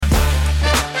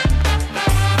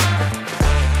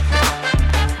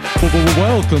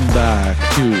Welcome back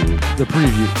to the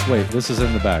preview. Wait, this is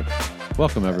in the bag.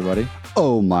 Welcome, everybody.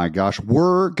 Oh my gosh,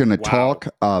 we're gonna talk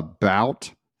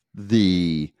about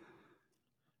the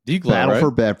D-Glow, Battle right? for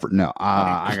Bedford. No,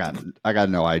 I got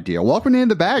no idea. Welcome to In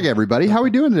the Bag, everybody. How we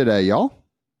doing today, y'all?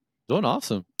 Doing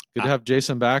awesome. Good to have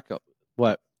Jason back.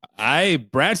 What?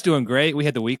 Brad's doing great. We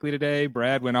had the weekly today.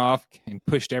 Brad went off and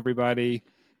pushed everybody.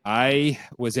 I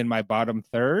was in my bottom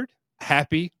third,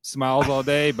 happy, smiles all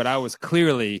day, but I was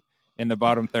clearly in the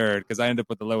bottom third because I ended up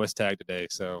with the lowest tag today.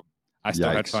 So I still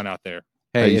had fun out there.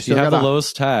 Hey, you if you still have the got a-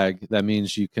 lowest tag, that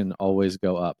means you can always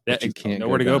go up. But you can't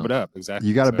nowhere to down. go but up. Exactly.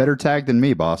 You got a better tag than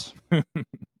me, boss.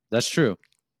 That's true.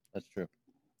 That's true.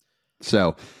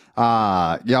 So,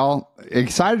 y'all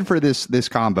excited for this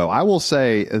combo? I will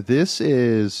say this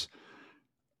is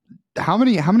how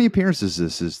many appearances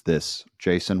is this,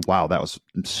 Jason? Wow, that was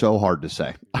so hard to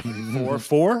say.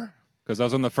 Four, because I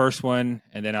was on the first one,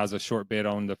 and then I was a short bit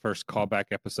on the first callback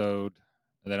episode,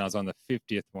 and then I was on the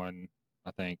 50th one,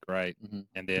 I think, right? Mm-hmm.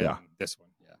 And then this one.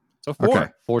 Yeah. So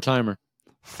Okay. Four-timer.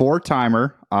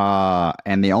 Four-timer,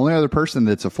 and the only other person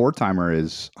that's a four-timer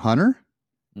is Hunter.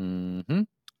 Mm-hmm.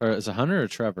 Or is it Hunter or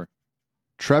Trevor?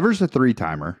 Trevor's a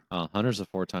three-timer. Oh, Hunter's a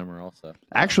four-timer also.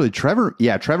 Actually,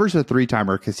 Trevor's a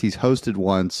three-timer because he's hosted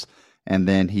once, and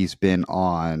then he's been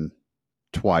on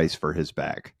twice for his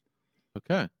bag.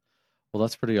 Okay. Well,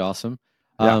 that's pretty awesome.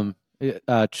 Yeah.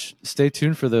 Stay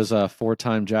tuned for those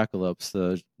four-time jackalopes,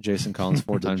 the Jason Collins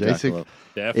four-time Jason- jackalope.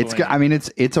 Definitely.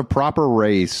 It's a proper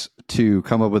race to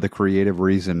come up with a creative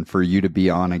reason for you to be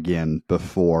on again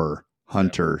before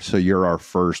Hunter. So you're our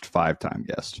first 5-time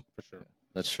guest. For sure.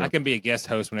 That's true. I can be a guest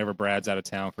host whenever Brad's out of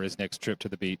town for his next trip to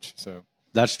the beach. So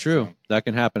That's true. That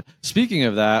can happen. Speaking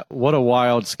of that, what a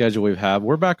wild schedule we've had.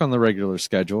 We're back on the regular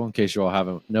schedule, in case you all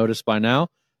haven't noticed by now.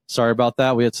 Sorry about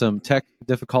that. We had some tech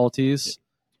difficulties.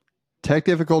 Tech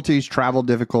difficulties, travel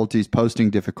difficulties, posting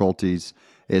difficulties.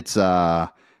 It's the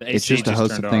it's AC just a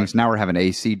host of turned things. on. Now we're having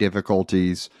AC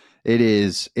difficulties.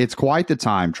 It's quite the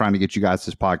time trying to get you guys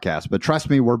this podcast. But trust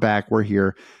me, we're back. We're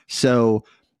here. So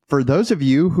for those of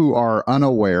you who are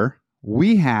unaware,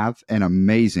 we have an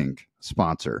amazing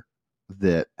sponsor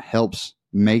that helps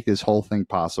make this whole thing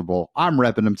possible. I'm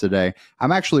repping them today.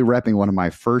 I'm actually repping one of my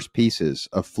first pieces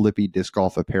of Flippy Disc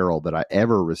Golf apparel that I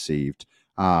ever received.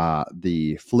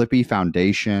 The Flippy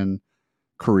Foundation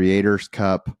Creators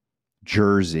Cup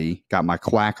jersey. Got my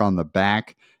quack on the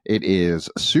back. It is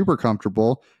super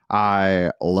comfortable.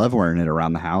 I love wearing it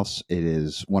around the house. It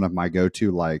is one of my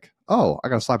go-to, like, oh, I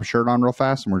got to slap a shirt on real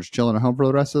fast and we're just chilling at home for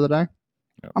the rest of the day.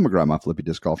 Yep. I'm going to grab my Flippy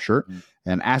Disc Golf shirt. Mm-hmm.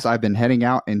 And as I've been heading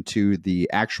out into the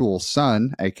actual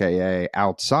sun, aka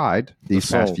outside, these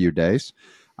The past soul. few days,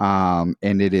 and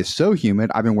it is so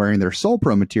humid, I've been wearing their Soul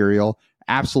Pro material.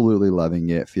 Absolutely loving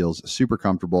it. Feels super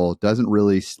comfortable. Doesn't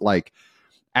really, like,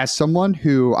 as someone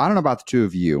who, I don't know about the two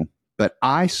of you, but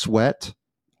I sweat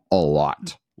a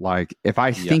lot. Like, if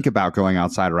I think about going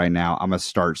outside right now, I'm going to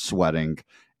start sweating.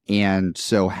 And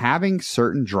so having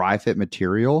certain dry fit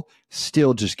material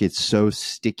still just gets so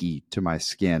sticky to my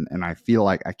skin. And I feel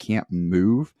like I can't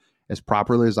move as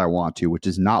properly as I want to, which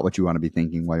is not what you want to be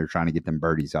thinking while you're trying to get them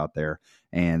birdies out there.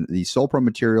 And the Soul Pro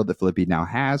material that Flippy now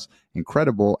has,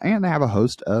 incredible. And they have a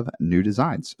host of new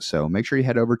designs. So make sure you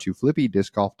head over to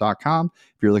flippydiscgolf.com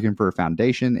if you're looking for a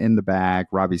foundation, in the bag,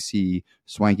 Robbie C,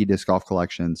 Swanky Disc Golf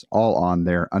Collections, all on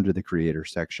there under the creator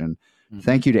section. Mm-hmm.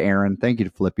 Thank you to Aaron. Thank you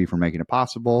to Flippy for making it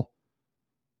possible.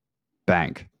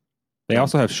 Bang. They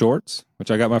also have shorts,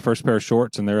 which I got my first pair of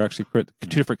shorts, and they're actually two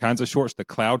different kinds of shorts: the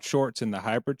cloud shorts and the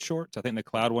hybrid shorts. I think the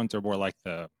cloud ones are more like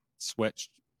the let's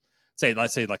say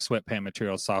like sweatpant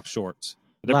material, soft shorts.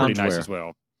 But they're pretty nice Loungewear. as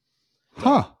well.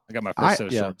 Huh. I got my first set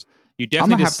of yeah. shorts. You I'm definitely going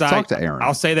to need have to talk to Aaron.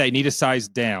 I'll say that you need a size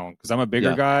down because I'm a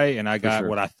bigger Yeah, guy, and I got sure.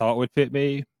 what I thought would fit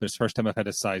me. But it's the first time I've had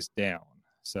a size down.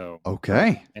 So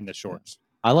Okay. in the shorts.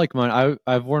 I like mine.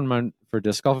 I've worn mine for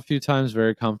disc golf a few times.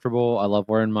 Very comfortable. I love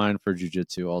wearing mine for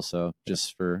jiu-jitsu also,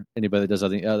 just for anybody that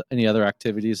does any other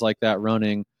activities like that,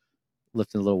 running,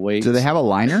 lifting a little weight. Do they have a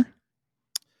liner?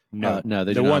 No, no,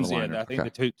 they the do not ones. have a Yeah, liner. I think Okay.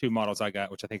 the two models I got,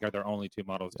 which I think are their only two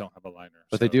models, don't have a liner.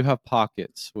 But they do have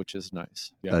pockets, which is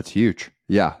nice. Yeah. That's huge.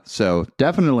 Yeah. So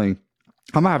definitely,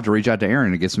 I'm going to have to reach out to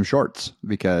Aaron to get some shorts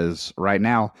because right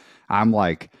now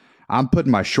I'm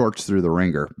putting my shorts through the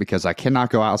ringer because I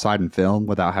cannot go outside and film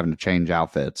without having to change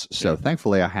outfits. So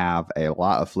thankfully, I have a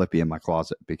lot of Flippy in my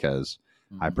closet because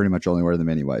I pretty much only wear them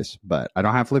anyways. But I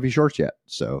don't have Flippy shorts yet.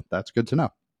 So that's good to know.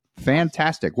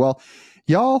 Fantastic. Well,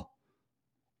 y'all,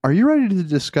 are you ready to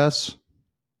discuss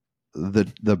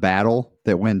the battle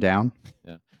that went down?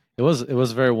 It was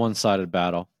a very one-sided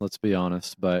battle, let's be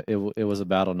honest, but it was a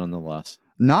battle nonetheless.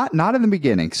 Not in the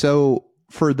beginning. So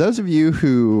for those of you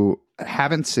who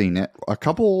haven't seen it, a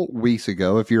couple weeks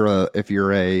ago, if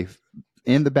you're a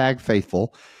in the bag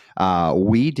faithful,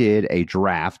 we did a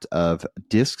draft of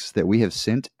discs that we have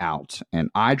sent out, and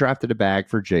I drafted a bag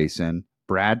for Jason.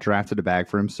 Brad drafted a bag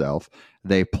for himself.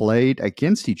 They played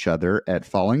against each other at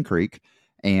Falling Creek,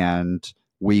 and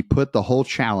we put the whole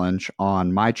challenge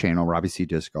on my channel, Robbie C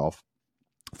Disc Golf,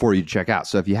 for you to check out.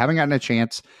 So if you haven't gotten a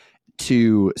chance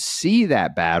to see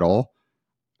that battle,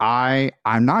 I'm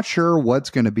not sure what's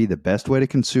going to be the best way to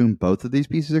consume both of these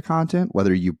pieces of content,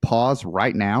 whether you pause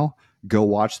right now, go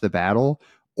watch the battle,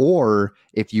 or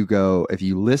if you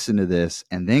listen to this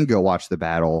and then go watch the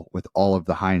battle with all of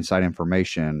the hindsight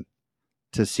information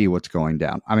to see what's going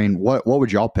down. I mean, what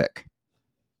would y'all pick?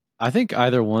 I think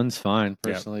either one's fine,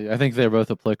 personally. I think they're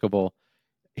both applicable.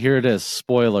 Here it is.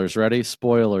 Spoilers. Ready?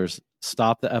 Spoilers.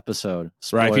 Stop the episode.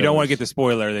 Spoilers. Right. If you don't want to get the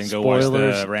spoiler, then go watch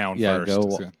the round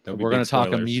first. We're going to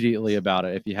talk immediately about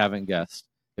it if you haven't guessed.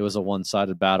 It was a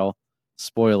one-sided battle.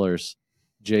 Spoilers.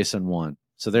 Jason won.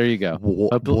 So there you go.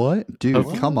 What?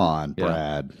 Dude, come on,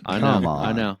 Brad.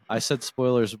 I know. I said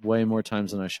spoilers way more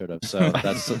times than I should have. So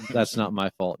that's not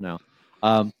my fault now.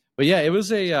 But yeah, it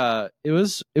was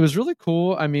really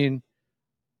cool. I mean,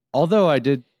 although I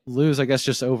did lose, I guess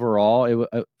just overall,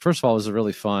 first of all, it was a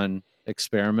really fun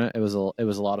experiment. It was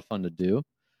a lot of fun to do.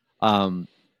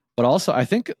 But also I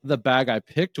think the bag I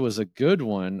picked was a good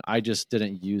one. I just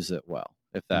didn't use it well,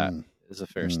 if that is a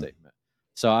fair statement.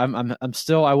 So I'm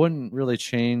still, I wouldn't really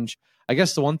change. I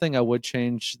guess the one thing I would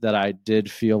change that I did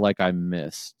feel like I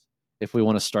missed, if we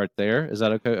want to start there, is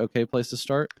that okay place to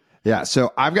start? Yeah,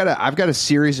 so I've got a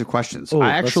series of questions. Ooh,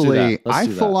 I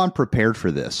full on prepared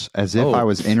for this as if I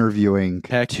was interviewing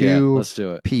two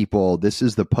people. This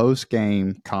is the post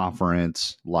game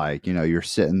conference, like, you're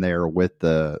sitting there with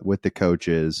the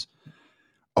coaches.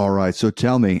 All right, so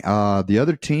tell me, the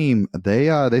other team,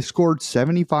 they scored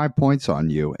 75 points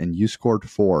on you and you scored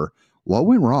 4. What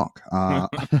went wrong?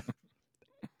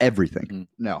 Everything.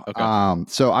 No. Okay.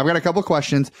 So I've got a couple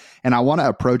questions, and I want to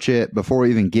approach it before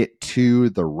we even get to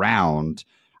the round.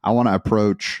 I want to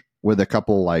approach with a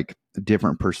couple like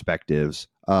different perspectives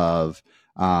of.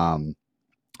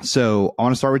 So I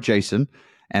want to start with Jason,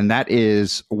 and that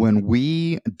is when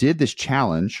we did this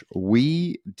challenge,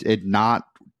 we did not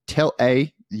tell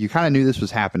you kind of knew this was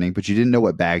happening, but you didn't know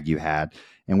what bag you had,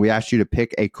 and we asked you to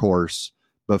pick a course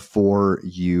before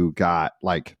you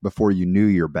knew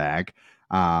your bag.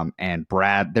 And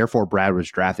Brad was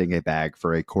drafting a bag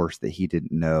for a course that he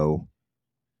didn't know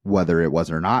whether it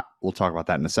was or not. We'll talk about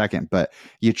that in a second, but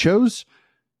you chose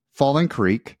Falling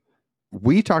Creek.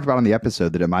 We talked about on the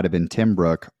episode that it might've been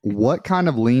Timbrook. What kind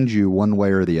of leaned you one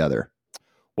way or the other?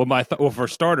 Well, for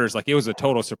starters, like, it was a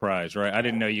total surprise, right? I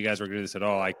didn't know you guys were going to do this at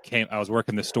all. I was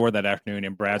working the store that afternoon,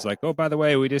 and Brad's like, "Oh, by the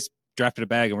way, we just drafted a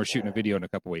bag and we're shooting a video in a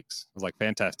couple weeks." I was like,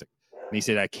 "Fantastic." And he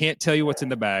said, "I can't tell you what's in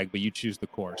the bag, but you choose the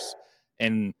course."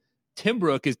 And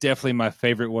Timbrook is definitely my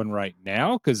favorite one right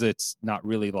now because it's not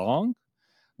really long,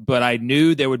 but I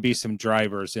knew there would be some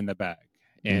drivers in the bag,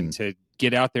 and to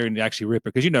get out there and actually rip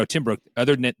it, because Timbrook,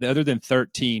 other than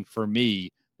 13 for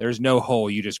me, there's no hole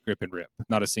you just grip and rip,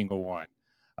 not a single one.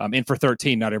 And for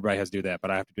 13, not everybody has to do that, but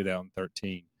I have to do that on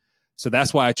 13. So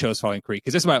that's why I chose Falling Creek,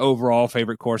 because it's my overall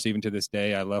favorite course even to this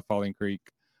day. I love Falling Creek.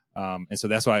 And so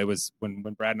that's why it was when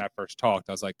Brad and I first talked,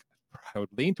 I was like, I would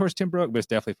lean towards Timbrook, but it's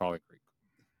definitely Falling Creek.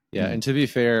 Yeah, and to be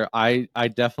fair, I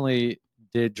definitely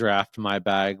did draft my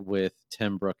bag with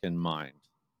Timbrook in mind.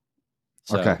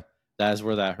 So that is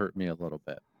where that hurt me a little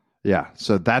bit. Yeah,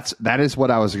 so that is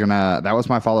what I was that was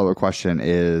my follow-up question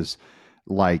is,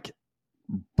 like,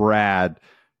 Brad,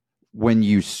 when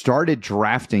you started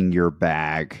drafting your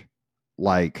bag,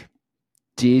 like,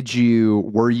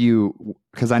 were you,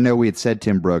 because I know we had said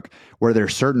Timbrook, were there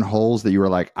certain holes that you were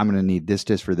like, I'm going to need this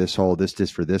disc for this hole, this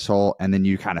disc for this hole, and then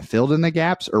you kind of filled in the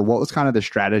gaps? Or what was kind of the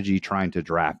strategy trying to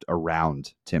draft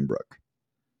around Timbrook?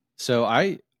 So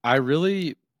I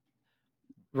really,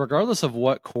 regardless of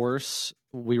what course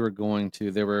we were going to,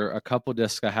 there were a couple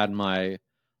discs I had my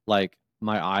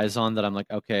eyes on that I'm like,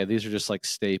 okay, these are just like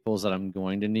staples that I'm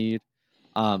going to need.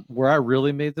 Where I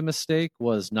really made the mistake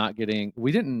was not getting,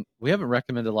 we haven't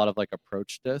recommended a lot of like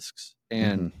approach discs,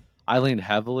 and I leaned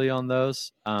heavily on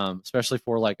those, especially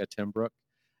for like a Timbrook,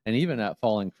 and even at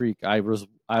Falling Creek, I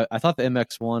thought the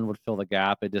MX1 would fill the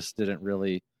gap. It just didn't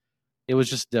really, it was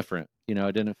just different. It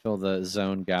didn't fill the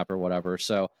zone gap or whatever.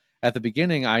 So at the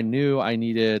beginning, I knew I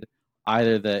needed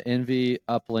either the Envy,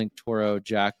 Uplink, Toro,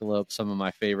 Jackalope, some of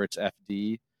my favorites,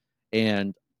 FD,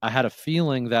 and I had a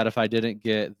feeling that if I didn't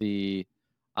get the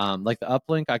Like the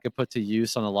uplink, I could put to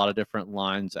use on a lot of different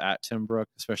lines at Timbrook,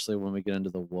 especially when we get into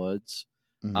the woods.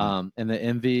 And the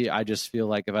envy, I just feel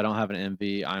like if I don't have an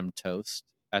envy, I'm toast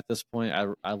at this point.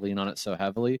 I lean on it so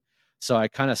heavily. So I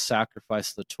kind of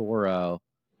sacrificed the Toro,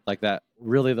 like that,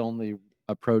 really the only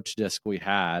approach disc we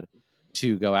had,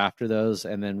 to go after those.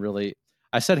 And then really,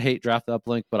 I said hate draft the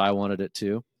uplink, but I wanted it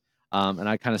too. And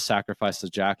I kind of sacrificed the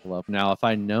Jackalope. Now, if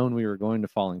I'd known we were going to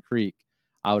Falling Creek,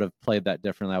 I would have played that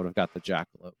differently. I would have got the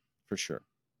Jackalope for sure.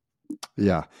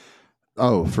 Yeah.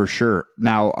 Oh, for sure.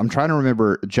 Now, I'm trying to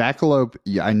remember Jackalope.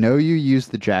 Yeah, I know you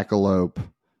used the Jackalope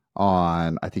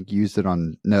on, I think you used it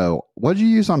on, no. What did you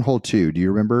use on hole 2? Do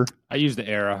you remember? I used the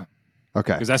Era.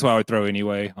 Okay. Because that's what I would throw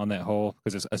anyway on that hole,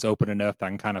 because it's open enough that I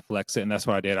can kind of flex it. And that's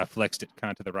what I did. I flexed it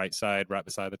kind of to the right side, right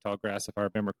beside the tall grass, if I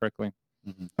remember correctly.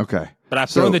 Mm-hmm. Okay. But I've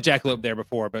thrown the Jackalope there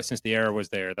before, but since the Era was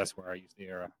there, that's where I used the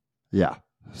Era. Yeah.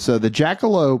 So the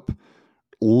Jackalope,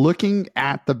 looking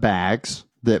at the bags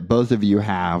that both of you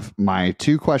have, my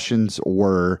 2 questions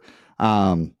were,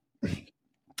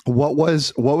 what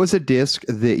was a disc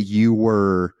that you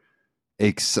were,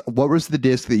 what was the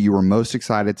disc that you were most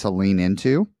excited to lean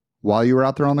into while you were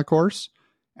out there on the course?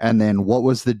 And then what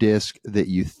was the disc that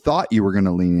you thought you were going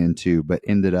to lean into, but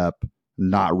ended up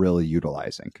not really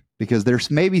utilizing? Because there's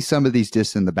maybe some of these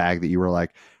discs in the bag that you were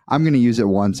like, I'm going to use it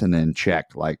once and then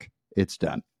check, like it's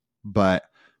done. But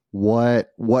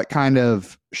what kind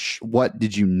of, what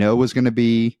did you know was going to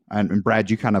be? And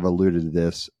Brad, you kind of alluded to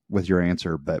this with your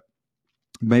answer, but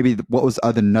maybe what was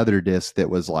another disc that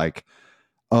was like,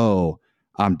 oh,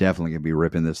 I'm definitely going to be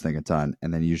ripping this thing a ton,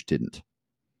 and then you just didn't?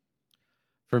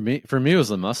 For me, it was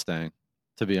the Mustang,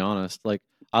 to be honest. Like,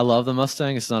 I love the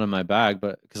Mustang. It's not in my bag,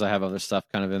 but because I have other stuff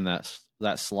kind of in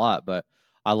that slot. But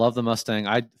I love the Mustang.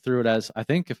 I threw it as, I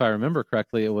think if I remember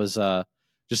correctly, it was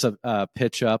just a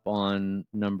pitch up on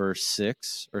number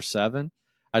 6 or 7.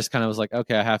 I just kind of was like,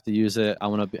 okay, I have to use it. I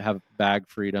want to have bag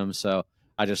freedom, so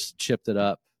I just chipped it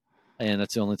up, and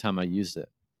that's the only time I used it.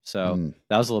 So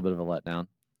that was a little bit of a letdown.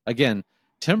 Again,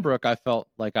 Timbrook, I felt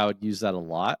like I would use that a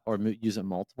lot or use it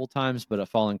multiple times, but at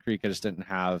Falling Creek, I just didn't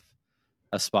have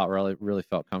a spot where I really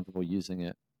felt comfortable using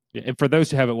it. Yeah, and for those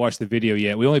who haven't watched the video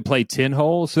yet, we only played 10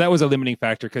 holes, so that was a limiting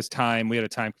factor because we had a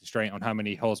time constraint on how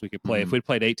many holes we could play. If we'd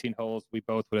played 18 holes, we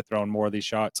both would have thrown more of these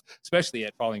shots, especially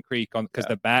at Falling Creek, because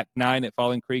the back 9 at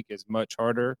Falling Creek is much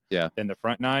harder than the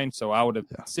front 9. So I would have,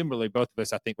 similarly, both of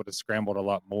us, I think, would have scrambled a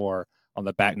lot more on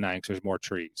the back 9 because there's more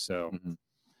trees. So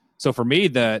So for me,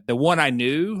 the one I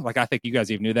knew, like I think you guys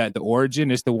even knew that, the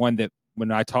Origin is the one that when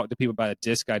I talk to people about a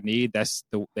disc I need,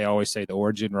 they always say the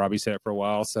Origin. Robbie said it for a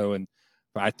while. So, and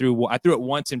I threw it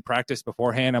once in practice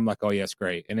beforehand. I'm like, oh yes,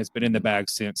 great. And it's been in the bag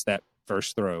since that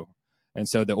first throw. And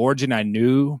so the Origin I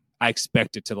knew I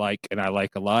expected to like, and I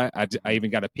like a lot. I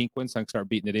even got a pink one, so I can start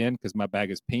beating it in because my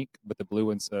bag is pink, but the blue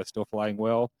one's still flying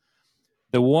well.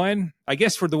 The one, I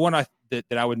guess for the one that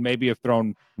I would maybe have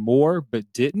thrown more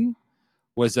but didn't,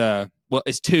 was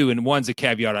it's 2 and one's a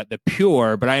caveat, the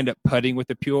Pure, but I end up putting with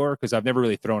the Pure because I've never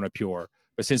really thrown a Pure.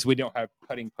 But since we don't have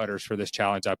putting putters for this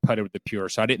challenge, I putted with the Pure.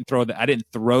 So I didn't throw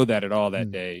that at all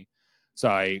that day.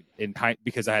 So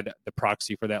because I had the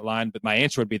Proxy for that line, but my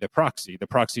answer would be the Proxy. The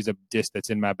Proxy is a disc that's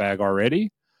in my bag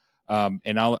already. And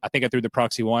I think I threw the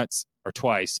Proxy once or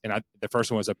twice, and the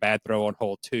first one was a bad throw on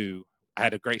hole 2. I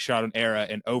had a great shot on Era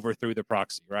and overthrew the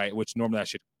Proxy, right? Which normally I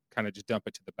should kind of just dump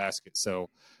it to the basket. So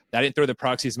I didn't throw the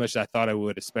Proxy as much as I thought I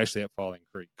would, especially at Falling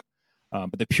Creek.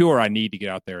 But the Pure I need to get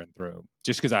out there and throw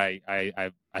just because I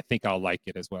think I'll like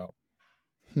it as well.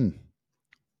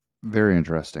 Very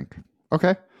interesting.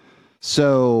 Okay.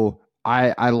 So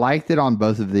I liked it on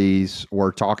both of these.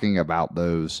 We're talking about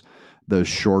those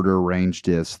shorter range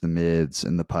discs, the mids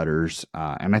and the putters.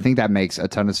 And I think that makes a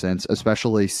ton of sense,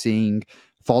 especially seeing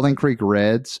Falling Creek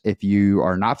Reds. If you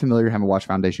are not familiar, haven't watched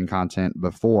Foundation content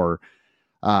before,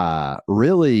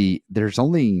 really there's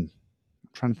only, I'm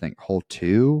trying to think, hole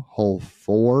 2, hole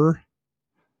 4.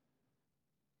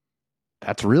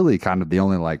 That's really kind of the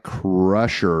only like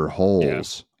crusher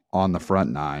holes on the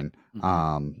front 9,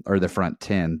 or the front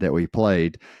 10 that we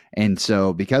played. And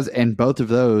so and both of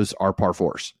those are par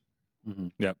 4s.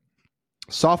 Yep.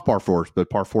 Soft par 4s,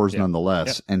 but par 4s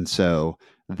nonetheless. Yep. And so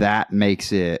that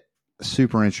makes it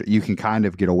super interesting. You can kind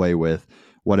of get away with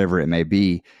whatever it may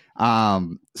be.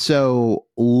 So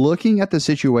looking at the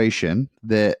situation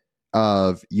that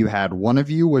you had, one of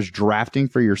you was drafting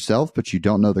for yourself, but you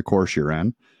don't know the course you're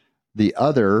in. The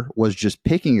other was just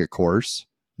picking a course,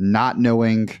 not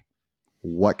knowing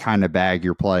what kind of bag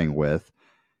you're playing with.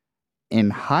 in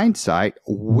hindsight,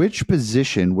 which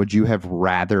position would you have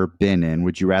rather been in?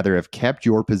 Would you rather have kept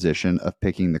your position of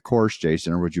picking the course,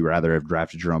 Jason, or would you rather have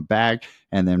drafted your own bag?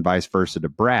 And then vice versa to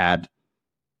Brad,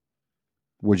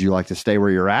 would you like to stay where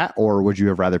you're at, or would you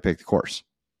have rather picked the course?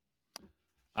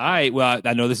 I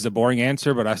know this is a boring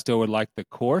answer, but I still would like the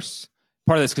course.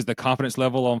 Part of this because the confidence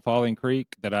level on Falling Creek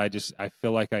that I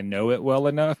feel like I know it well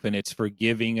enough and it's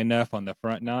forgiving enough on the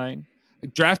front nine.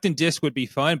 Drafting disc would be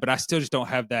fun, but I still just don't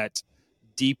have that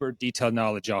deeper, detailed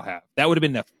knowledge y'all have. That would have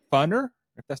been the funner,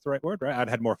 if that's the right word, right? I'd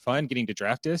had more fun getting to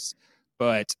draft disc,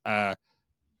 but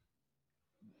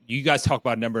you guys talk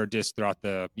about a number of discs throughout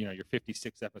your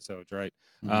 56 episodes, right?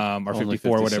 Or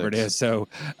 54, whatever it is. So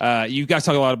you guys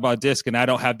talk a lot about disc, and I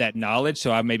don't have that knowledge,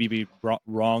 so I maybe be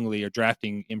wrongly or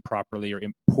drafting improperly or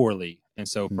poorly. And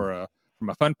so from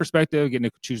a fun perspective, getting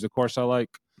to choose the course I like,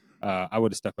 I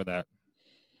would have stuck with that.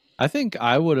 I think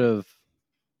I would have,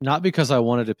 not because I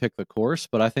wanted to pick the course,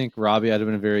 but I think, Robbie, I'd have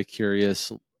been very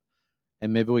curious,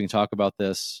 and maybe we can talk about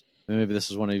this. Maybe this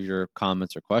is one of your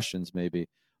comments or questions, maybe,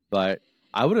 but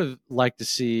I would have liked to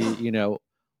see,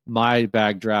 my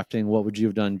bag drafting. What would you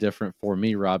have done different for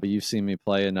me, Robbie? You've seen me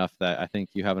play enough that I think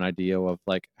you have an idea of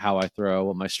like how I throw,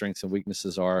 what my strengths and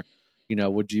weaknesses are.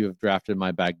 Would you have drafted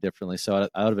my bag differently? So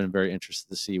I would have been very interested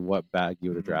to see what bag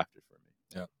you would have drafted for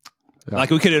me. Yeah.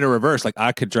 Like we could in a reverse. Like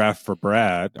I could draft for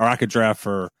Brad, or I could draft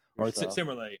for, or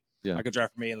similarly, I could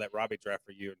draft for me and let Robbie draft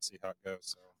for you and see how it goes.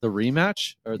 So. The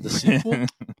rematch or the sequel?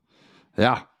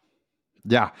 Yeah.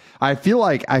 I feel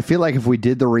like if we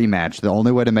did the rematch, the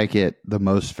only way to make it the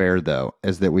most fair though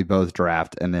is that we both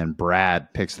draft and then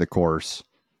Brad picks the course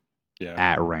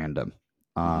at random.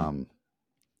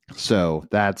 So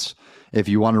that's, if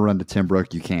you want to run to Tim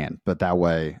Brook, you can, but that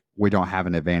way we don't have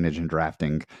an advantage in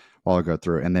drafting while I go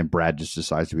through. And then Brad just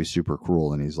decides to be super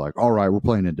cruel and he's like, all right, we're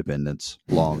playing independence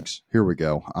longs. Here we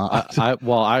go.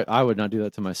 I would not do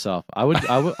that to myself.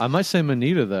 I might say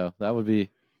Manita though. That would be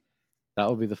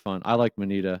the fun. I like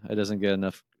Manita. It doesn't get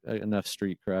enough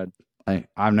street cred.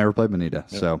 I've never played Manita,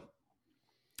 so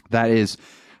that is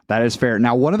fair.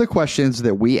 Now, one of the questions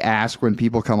that we ask when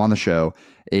people come on the show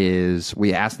is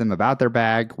we ask them about their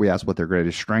bag. We ask what their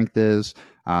greatest strength is.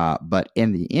 But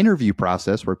in the interview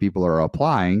process where people are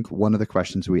applying, one of the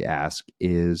questions we ask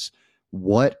is,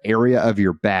 what area of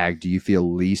your bag do you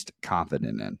feel least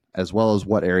confident in, as well as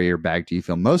what area of your bag do you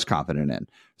feel most confident in?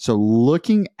 So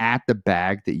looking at the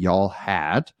bag that y'all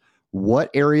had, what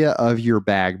area of your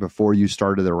bag before you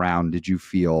started the round did you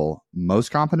feel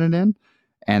most confident in?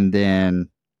 And then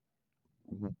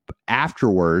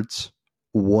afterwards,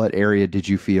 what area did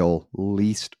you feel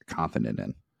least confident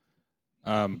in?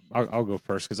 I'll go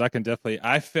first because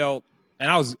I felt, and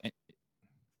I was,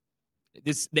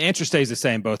 the answer stays the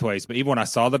same both ways, but even when I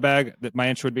saw the bag, that my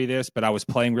answer would be this, but I was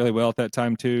playing really well at that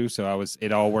time too. So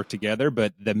it all worked together,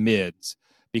 but the mids,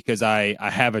 because I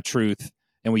have a truth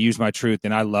and we use my truth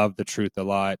and I love the truth a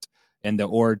lot. And the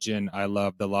origin, I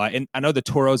loved a lot. And I know the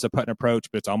Toro's a putt and approach,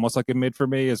 but it's almost like a mid for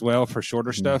me as well for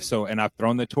shorter stuff. So, and I've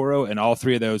thrown the Toro and all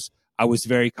three of those, I was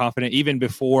very confident, even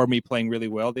before me playing really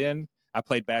well then. I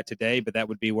played bad today, but that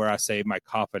would be where I say my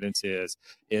confidence is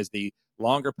the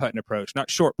longer putt and approach,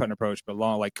 not short putt and approach, but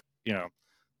long,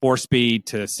 4-speed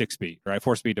to 6-speed, right?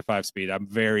 4-speed to 5-speed. I'm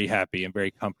very happy and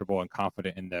very comfortable and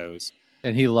confident in those.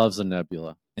 And he loves a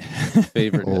Nebula.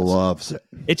 Favorite. Loves it.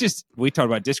 It just, we talked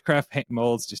about Discraft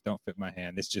molds just don't fit my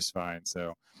hand. It's just fine.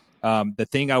 So the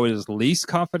thing I was least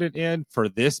confident in for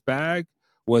this bag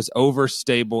was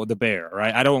overstable, the Bear,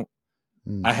 right?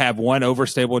 I have one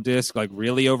overstable disc, like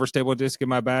really overstable disc in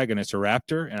my bag, and it's a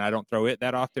Raptor, and I don't throw it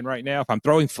that often right now. If I'm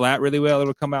throwing flat really well,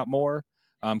 it'll come out more.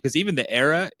 Because even the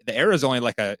Era is only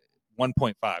like a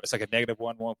 1.5. It's like a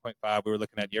 -1, 1.5. We were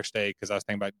looking at yesterday because I was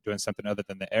thinking about doing something other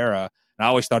than the Era, and I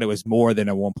always thought it was more than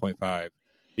a 1.5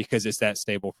 because it's that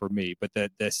stable for me. But the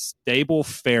stable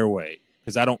fairway,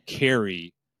 because I don't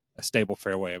carry a stable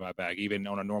fairway in my bag, even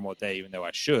on a normal day, even though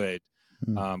I should.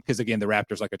 Because again, the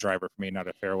Raptor's like a driver for me, not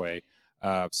a fairway.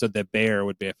 So the Bear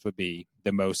would be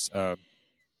the most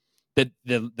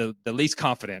the least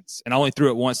confidence, and I only threw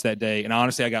it once that day. And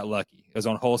honestly, I got lucky. It was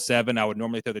on hole 7. I would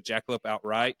normally throw the jackalope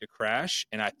outright to crash,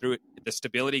 and I threw it. The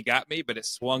stability got me, but it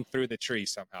swung through the tree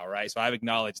somehow, right? So I've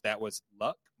acknowledged that was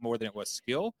luck more than it was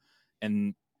skill,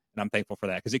 and I'm thankful for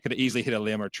that because it could have easily hit a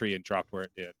limb or tree and dropped where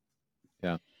it did.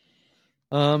 Yeah.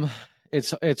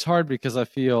 It's hard because I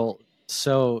feel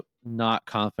so not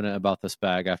confident about this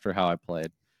bag after how I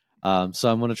played. So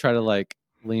I'm going to try to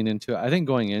lean into it. I think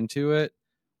going into it,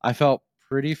 I felt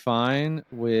pretty fine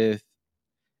with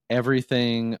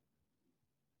everything.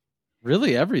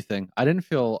 Really everything. I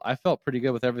felt pretty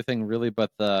good with everything really,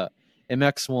 but the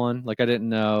MX1, I didn't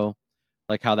know.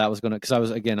 like how that was going to, because I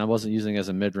wasn't using it as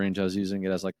a mid range. I was using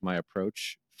it as like my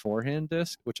approach forehand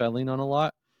disc, which I lean on a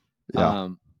lot. Yeah.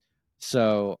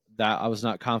 So that I was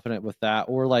not confident with that,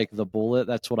 or like the bullet.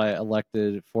 That's what I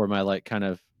elected for my like kind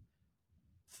of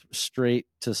straight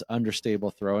to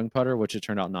understable throwing putter, which it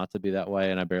turned out not to be that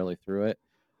way, and I barely threw it.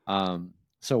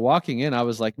 So walking in, I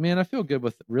was like, man, I feel good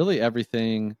with really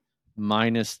everything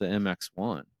minus the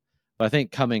MX1. But I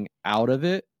think coming out of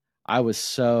it, I was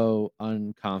so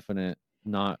unconfident.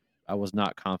 I was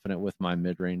not confident with my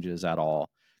mid ranges at all.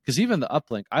 Because even the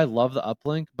uplink, I love the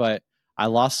uplink, but I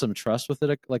lost some trust with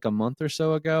it like a month or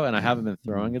so ago, and I haven't been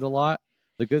throwing it a lot.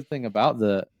 The good thing about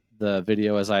the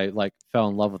video is I like fell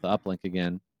in love with the uplink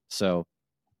again. So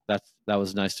that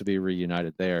was nice to be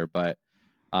reunited there. But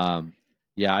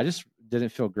yeah, I just didn't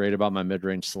feel great about my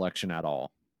mid-range selection at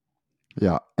all.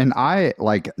 Yeah. And I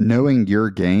like knowing your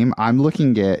game, I'm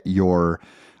looking at your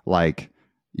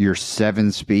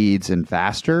 7 speeds and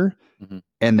faster,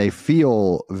 and they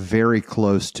feel very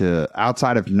close to,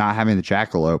 outside of not having the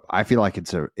jackalope, I feel like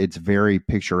it's very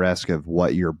picturesque of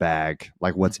what your bag,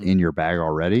 like what's in your bag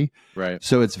already. Right.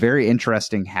 So it's very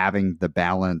interesting having the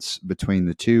balance between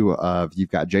the two of,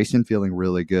 you've got Jason feeling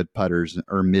really good putters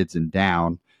or mids and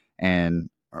down, and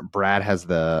Brad has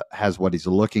what he's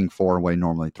looking for and what he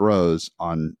normally throws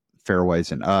on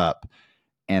fairways and up,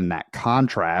 and that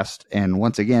contrast. And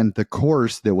once again, the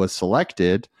course that was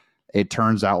selected, it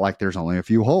turns out like there's only a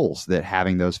few holes that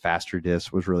having those faster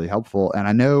discs was really helpful. And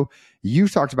I know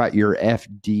you've talked about your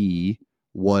FD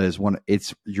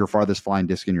it's your farthest flying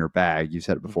disc in your bag. You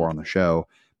said it before on the show,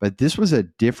 but this was a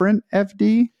different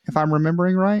FD, if I'm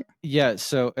remembering right. Yeah.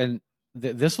 So, and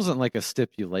this wasn't like a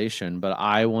stipulation, but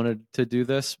I wanted to do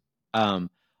this.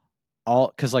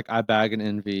 Because like I bag an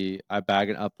NV, I bag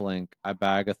an uplink, I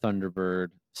bag a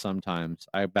Thunderbird sometimes,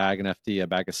 I bag an FD, I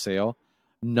bag a Sail.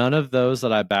 None of those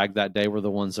that I bagged that day were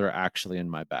the ones that are actually in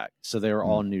my bag. So they were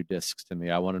all new discs to me.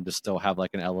 I wanted to still have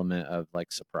like an element of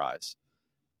like surprise.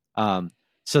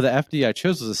 So the FD I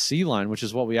chose was a C line, which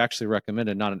is what we actually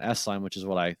recommended, not an S line, which is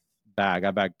what I bag.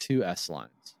 I bagged 2 S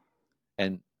lines.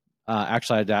 And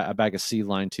actually I bag a C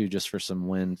line too, just for some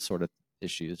wind sort of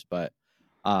issues. But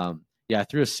yeah, I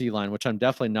threw a C line, which I'm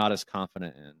definitely not as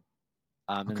confident in,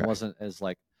 and wasn't as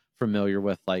like familiar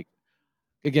with. Like,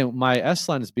 again, my S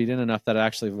line is beat in enough that it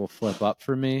actually will flip up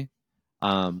for me.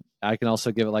 I can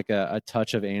also give it like a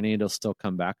touch of Annie, it'll still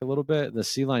come back a little bit. The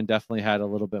C line definitely had a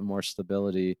little bit more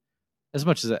stability, as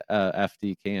much as a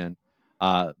FD can,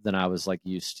 than I was like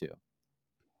used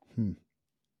to.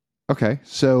 Okay,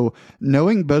 so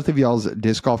knowing both of y'all's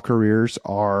disc golf careers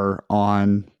are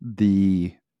on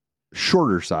the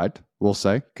shorter side, we'll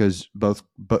say, because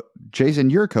but Jason,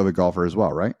 you're a COVID golfer as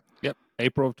well, right? Yep,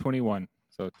 April of 21,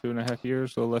 so 2.5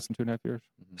 years, a little less than 2.5 years.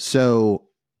 So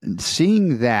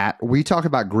seeing that, we talk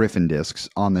about Griffin discs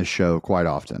on this show quite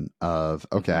often. Of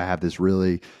okay, I have this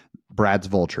really Brad's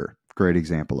Vulture, great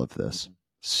example of this.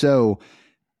 So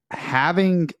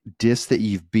having discs that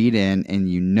you've beat in and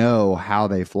you know how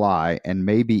they fly, and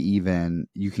maybe even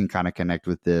you can kind of connect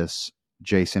with this,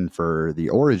 Jason, for the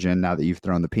Origin, now that you've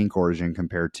thrown the pink Origin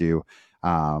compared to,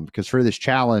 because for this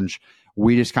challenge,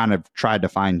 we just kind of tried to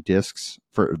find discs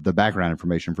for the background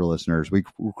information for listeners. We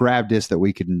grabbed discs that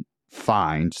we could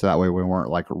find, so that way we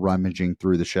weren't like rummaging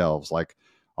through the shelves like,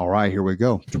 all right, here we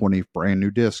go, 20 brand new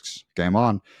discs, game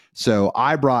on. So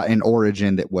I brought an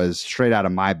Origin that was straight out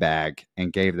of my bag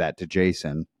and gave that to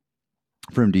Jason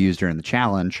for him to use during the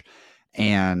challenge.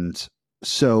 And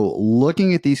so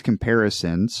looking at these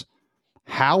comparisons,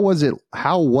 how was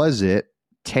it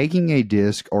taking a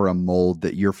disc or a mold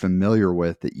that you're familiar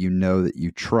with, that you know that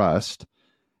you trust,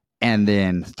 and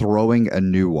then throwing a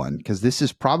new one? Because this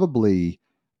is probably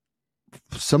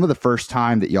some of the first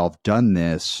time that y'all have done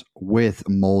this with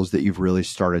molds that you've really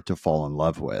started to fall in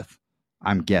love with,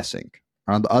 I'm guessing,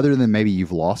 other than maybe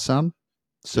you've lost some.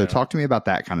 So talk to me about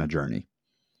that kind of journey.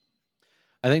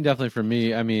 I think definitely for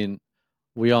me, I mean,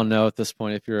 we all know at this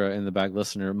point, if you're in the bag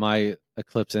listener, my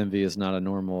Eclipse Envy is not a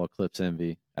normal Eclipse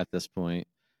Envy at this point.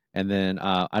 And then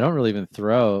I don't really even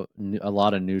throw a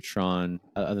lot of Neutron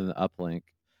other than the uplink.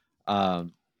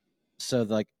 So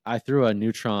like I threw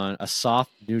a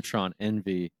soft Neutron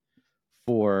Envy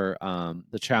for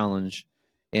the challenge,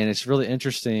 and it's really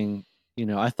interesting. You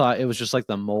know, I thought it was just like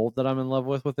the mold that I'm in love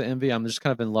with the Envy. I'm just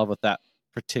kind of in love with that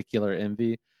particular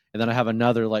Envy, and then I have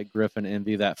another like Griffin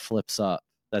Envy that flips up.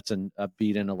 That's a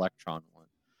beat-in Electron one.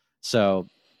 So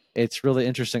it's really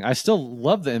interesting. I still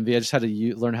love the Envy. I just had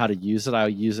to learn how to use it. I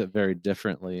use it very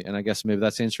differently, and I guess maybe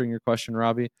that's answering your question,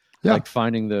 Robbie. Yeah. Like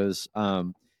finding those,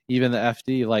 even the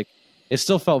FD, like. it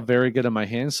still felt very good in my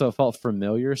hands. So it felt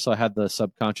familiar. So I had the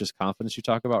subconscious confidence you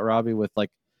talk about, Robbie, with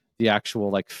like the actual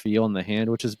like feel in the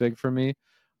hand, which is big for me.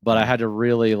 But I had to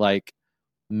really like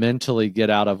mentally get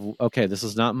out of, okay, this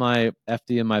is not my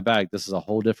FD in my bag. This is a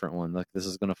whole different one. Like this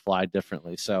is going to fly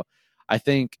differently. So I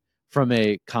think from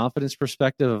a confidence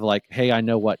perspective of like, hey, I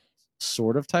know what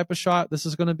sort of type of shot this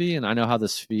is going to be, and I know how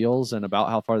this feels and about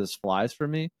how far this flies for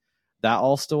me. That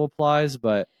all still applies,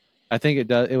 but I think it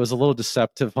does. It was a little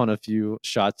deceptive on a few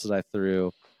shots that I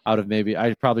threw out of maybe.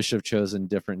 I probably should have chosen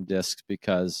different discs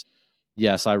because,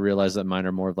 yes, I realize that mine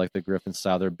are more of like the Griffin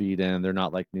style. They're beat in. They're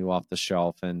not like new off the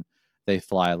shelf, and they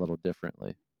fly a little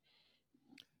differently.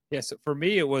 Yeah, so for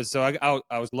me, it was I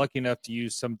was lucky enough to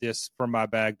use some discs from my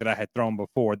bag that I had thrown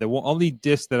before. The only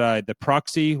disc the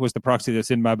proxy was the proxy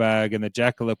that's in my bag, and the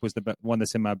jackalope was the one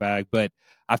that's in my bag. But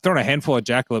I've thrown a handful of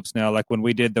jackalopes now. Like when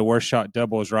we did the worst shot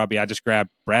doubles, Robbie, I just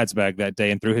grabbed Brad's bag that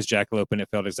day and threw his jackalope, and it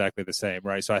felt exactly the same,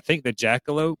 right? So I think the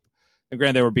jackalope, and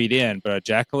granted they were beat in, but a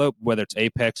jackalope, whether it's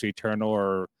Apex or Eternal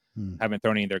or haven't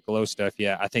thrown any of their glow stuff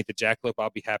yet, I think the jackalope I'll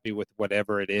be happy with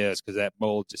whatever it is because that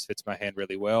mold just fits my hand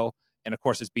really well. And of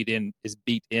course, its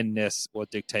beat inness will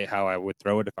dictate how I would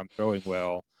throw it if I'm throwing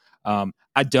well.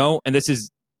 I don't, and this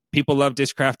is people love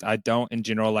Discraft. I don't in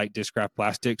general like Discraft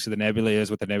plastic. So the Nebula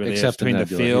is what the Nebula is between the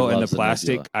feel and the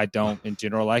plastic. I don't in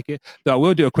general like it. Though I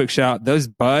will do a quick shout. Those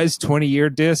Buzz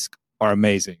 20-year discs are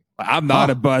amazing. I'm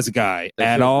not a Buzz guy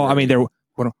at all. Great. I mean,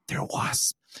 they're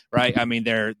wasp, right? I mean,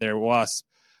 they're wasp.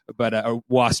 But a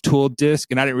wasp tool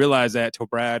disc, and I didn't realize that till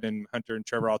Brad and Hunter and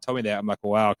Trevor all told me that. I'm like,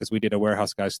 wow, because we did a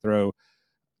Warehouse Guys throw.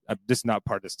 This is not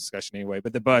part of this discussion anyway,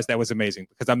 but the Buzz, that was amazing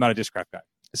because I'm not a Discraft guy.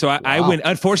 So I went,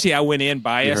 unfortunately, I went in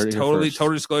biased, total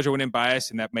disclosure, went in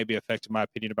biased, and that maybe affected my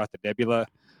opinion about the Nebula.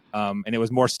 And it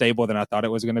was more stable than I thought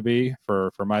it was going to be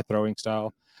for my throwing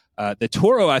style. The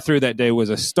Toro I threw that day was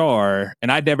a Star,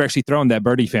 and I'd never actually thrown that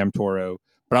Birdie Fam Toro,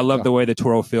 but I love the way the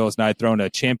Toro feels, and I'd thrown a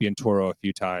Champion Toro a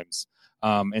few times.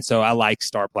 And so I like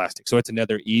Star plastic. So it's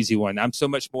another easy one. I'm so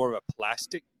much more of a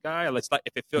plastic guy. Let's like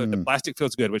if the plastic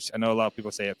feels good, which I know a lot of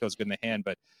people say it feels good in the hand,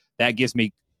 but that gives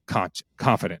me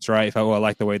confidence, right? If I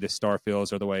like the way this Star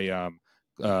feels or the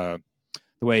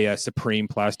way Supreme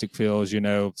plastic feels,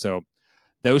 so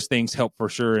those things help for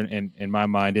sure in my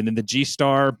mind. And then the G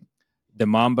Star, the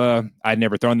Mamba, I'd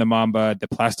never thrown the Mamba. The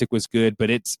plastic was good, but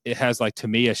it has like to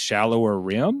me a shallower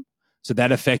rim. So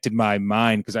that affected my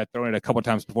mind because I'd thrown it a couple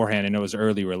times beforehand and it was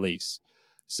early release.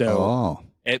 So,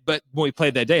 but when we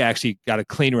played that day, I actually got a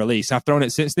clean release. I've thrown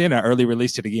it since then. I early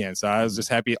released it again. So I was just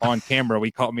happy on camera. We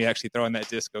caught me actually throwing that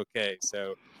disc okay.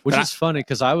 So, which is funny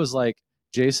because I was like,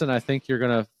 Jason, I think you're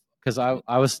going to, because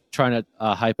I was trying to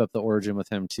hype up the Origin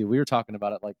with him too. We were talking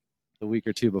about it like the week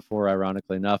or two before,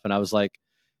 ironically enough. And I was like,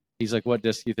 he's like, what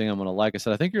disc do you think I'm going to like? I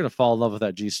said, I think you're going to fall in love with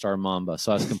that G-Star Mamba.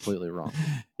 So I was completely wrong.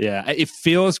 Yeah, it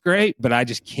feels great, but I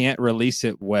just can't release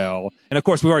it well. And of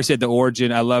course, we already said the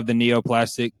Origin. I love the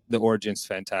Neoplastic. The Origin's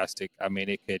fantastic. I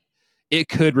mean,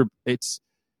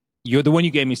 you're the one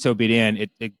you gave me so beat in.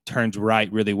 It turns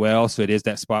right really well. So it is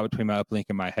that spot between my uplink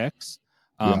and my hex.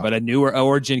 But a newer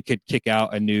Origin could kick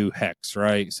out a new hex,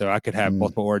 right? So I could have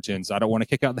multiple Origins. I don't want to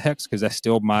kick out the hex because that's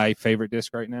still my favorite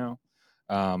disc right now.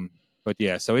 But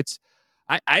yeah, so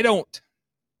I don't,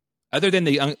 other than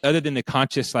the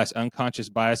conscious / unconscious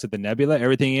bias of the Nebula,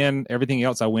 everything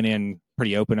else I went in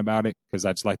pretty open about it because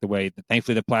I just like the way that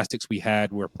thankfully the plastics we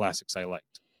had were plastics I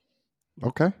liked.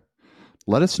 Okay.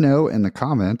 Let us know in the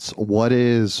comments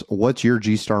what's your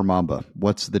G-Star Mamba?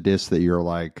 What's the disc that you're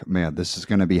like, man, this is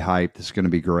going to be hype, this is going to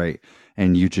be great,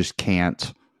 and you just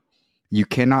cannot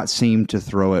seem to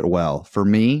throw it well. For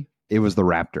me, it was the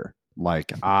Raptor.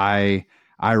 Like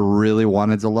I really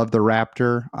wanted to love the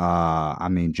Raptor. I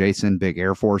mean, Jason, big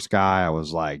Air Force guy. I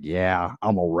was like, yeah,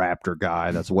 I'm a Raptor guy.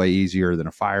 That's way easier than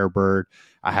a Firebird.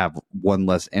 I have one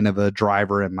less Innova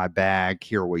driver in my bag.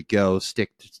 Here we go. Stick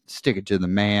it to the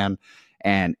man.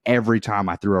 And every time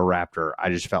I threw a Raptor, I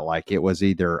just felt like it was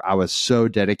either I was so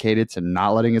dedicated to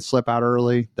not letting it slip out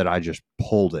early that I just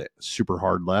pulled it super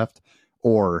hard left,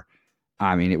 or,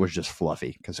 I mean, it was just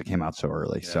fluffy because it came out so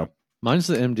early. Yeah. So. Mine's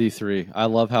the MD3. I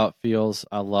love how it feels.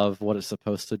 I love what it's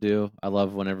supposed to do. I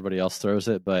love when everybody else throws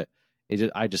it, but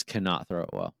I just cannot throw it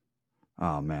well.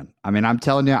 Oh, man. I mean, I'm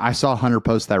telling you, I saw Hunter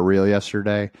post that reel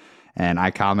yesterday, and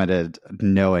I commented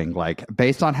knowing, like,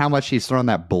 based on how much he's thrown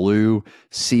that blue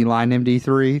C-Line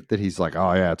MD3, that he's like,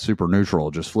 oh, yeah, it's super neutral.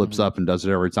 It just flips up and does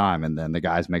it every time. And then the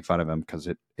guys make fun of him because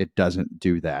it doesn't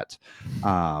do that.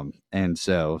 And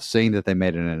so seeing that they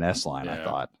made it in an S-Line, I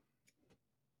thought.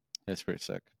 That's pretty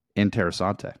sick.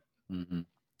 Interessante.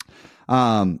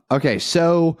 Okay,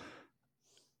 so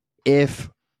if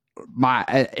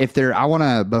I want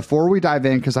to, before we dive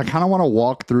in, because I kind of want to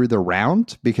walk through the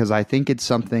round, because I think it's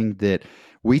something that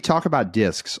we talk about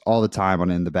discs all the time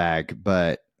on In the Bag,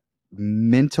 but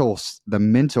the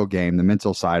mental game, the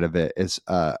mental side of it is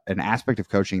an aspect of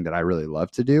coaching that I really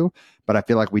love to do, but I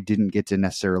feel like we didn't get to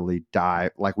necessarily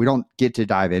we don't get to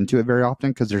dive into it very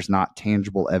often because there's not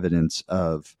tangible evidence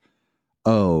of,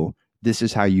 oh, this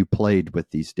is how you played with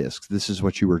these discs. This is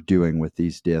what you were doing with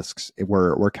these discs.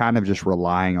 We're kind of just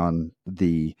relying on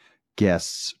the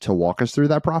guests to walk us through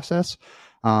that process.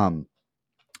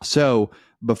 So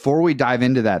before we dive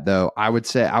into that, though, I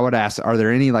would ask, are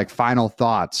there any like final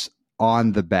thoughts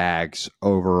on the bags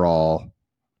overall?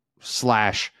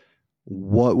 /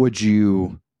 what would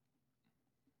you?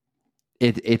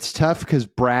 It's tough because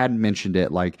Brad mentioned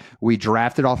it. Like, we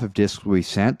drafted off of discs we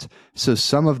sent, so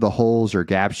some of the holes or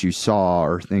gaps you saw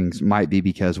or things might be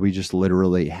because we just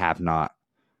literally have not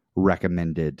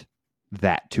recommended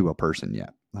that to a person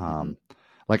yet.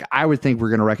 Like, I would think we're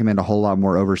going to recommend a whole lot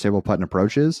more overstable putting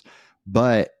approaches,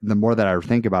 but the more that I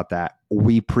think about that,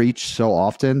 we preach so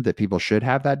often that people should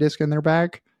have that disc in their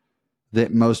bag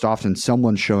that most often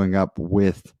someone's showing up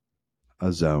with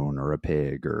a zone or a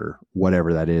pig or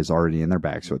whatever that is already in their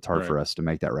bag. So it's hard for us to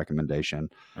make that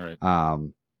recommendation. Right.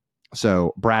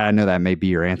 So Brad, I know that may be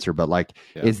your answer, but like,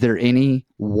 is there any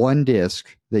one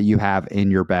disc that you have in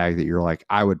your bag that you're like,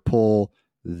 I would pull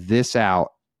this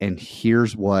out and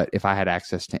here's what, if I had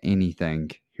access to anything,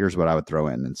 here's what I would throw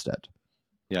in instead?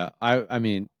 Yeah. I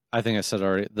mean, I think I said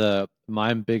already,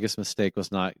 my biggest mistake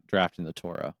was not drafting the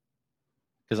Toro,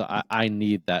 because I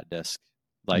need that disc.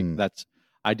 Like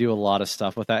I do a lot of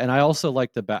stuff with that. And I also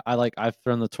like I've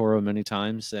thrown the Toro many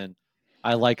times, and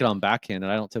I like it on backhand,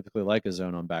 and I don't typically like a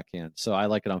zone on backhand. So I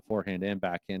like it on forehand and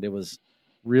backhand. It was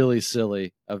really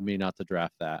silly of me not to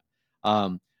draft that.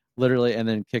 Literally, and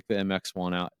then kick the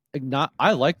MX1 out.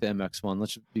 I like the MX1.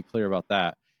 Let's be clear about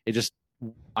that. It just,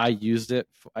 I used it.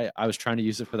 I was trying to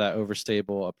use it for that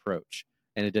overstable approach,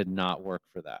 and it did not work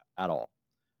for that at all.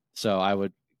 So I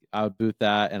would boot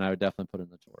that, and I would definitely put in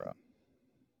the Toro.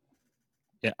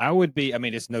 Yeah, I would be. I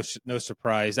mean, it's no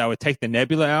surprise. I would take the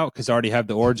Nebula out because I already have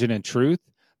the Origin and Truth,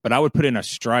 but I would put in a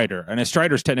Strider. And a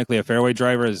Strider is technically a fairway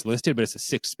driver as listed, but it's a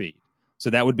 6-speed.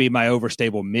 So that would be my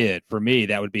overstable mid. For me,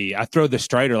 that would be, I throw the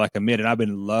Strider like a mid, and I've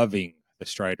been loving the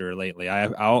Strider lately.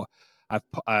 I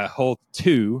hold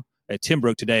 2 at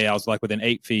Timbrook today. I was like within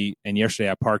 8 feet, and yesterday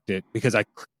I parked it because I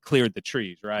cleared the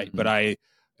trees, right? Mm-hmm. But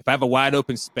if I have a wide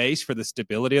open space for the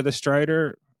stability of the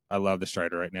Strider, I love the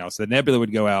Strider right now. So the Nebula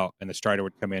would go out and the Strider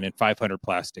would come in, and 500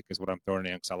 plastic is what I'm throwing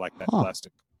in because I like that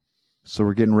plastic. So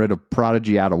we're getting rid of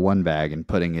Prodigy out of one bag and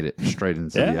putting it straight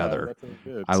into the other.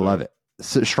 Good, I love it.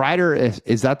 So Strider,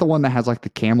 is that the one that has like the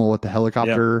camel with the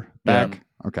helicopter bag?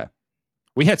 Yeah. Okay.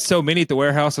 We had so many at the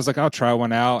warehouse. I was like, I'll try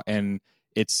one out. And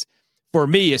for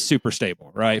me, it's super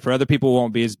stable, right? For other people, it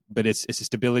won't be but it's a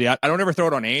stability. I don't ever throw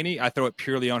it on Annie. I throw it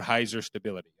purely on Hyzer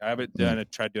stability. I haven't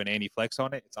tried to do an Annie flex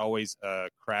on it. It's always a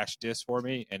crash disc for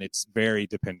me, and it's very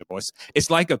dependable.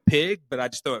 It's like a pig, but I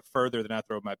just throw it further than I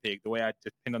throw my pig. The way I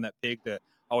depend on that pig to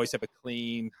always have a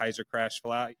clean Hyzer crash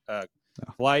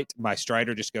flight, my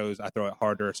Strider just goes, I throw it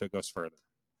harder, so it goes further.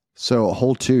 So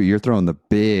hole 2, you're throwing the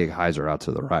big Hyzer out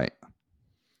to the right.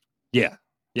 Yeah.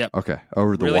 Yep. Okay.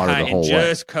 Over the really water high the whole and way.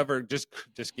 Just cover, just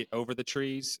get over the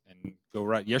trees and go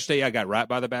right. Yesterday I got right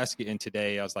by the basket, and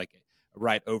today I was like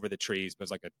right over the trees, but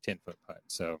it's like a 10-foot putt.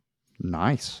 So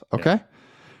nice. Okay. Yeah.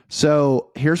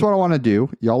 So here's what I want to do.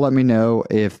 Y'all let me know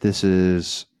if this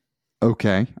is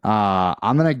okay.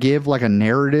 I'm gonna give like a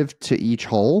narrative to each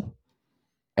hole,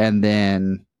 and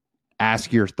then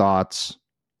ask your thoughts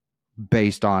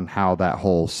based on how that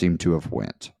hole seemed to have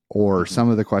went. Or some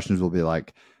of the questions will be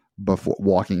like, before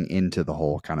walking into the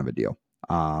hole kind of a deal.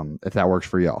 If that works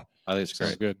for y'all. I think it's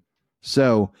great. Good.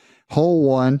 So hole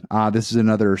 1, this is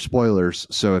another spoilers.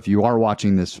 So if you are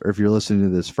watching this, or if you're listening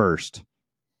to this first,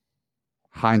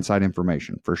 hindsight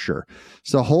information for sure.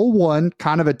 So hole 1,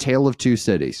 kind of a tale of two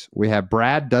cities. We have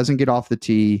Brad doesn't get off the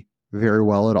tee very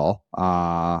well at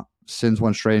all. Sends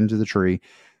one straight into the tree.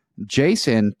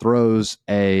 Jason throws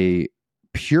a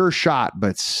pure shot,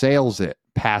 but sails it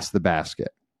past the basket.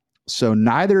 So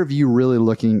neither of you really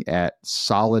looking at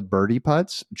solid birdie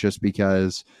putts just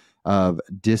because of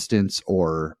distance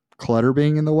or clutter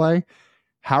being in the way.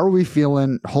 How are we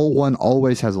feeling? Hole 1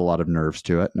 always has a lot of nerves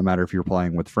to it, no matter if you're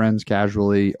playing with friends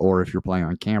casually or if you're playing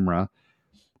on camera.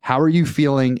 How are you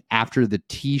feeling after the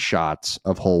tee shots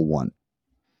of hole 1?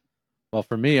 Well,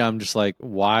 for me, I'm just like,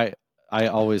 why? I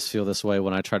always feel this way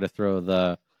when I try to throw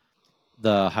the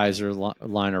Hyzer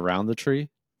line around the tree,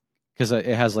 because it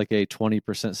has like a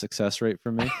 20% success rate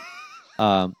for me.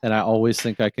 And I always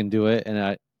think I can do it.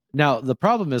 And now the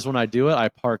problem is when I do it, I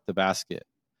park the basket.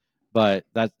 But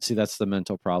that's the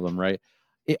mental problem, right?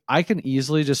 I can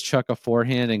easily just chuck a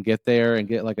forehand and get there and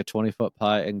get like a 20-foot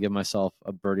putt and give myself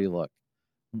a birdie look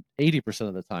 80%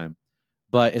 of the time.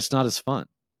 But it's not as fun.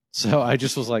 So I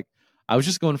just was like, I was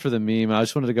just going for the meme. I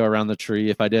just wanted to go around the tree.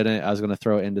 If I didn't, I was going to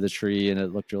throw it into the tree, and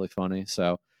it looked really funny.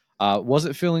 So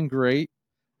wasn't feeling great.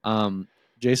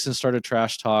 Jason started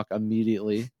trash talk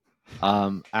immediately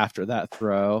after that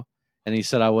throw, and he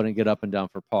said I wouldn't get up and down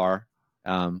for par.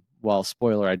 Well,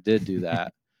 spoiler, I did do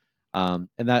that. And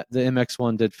that the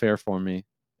MX1 did fair for me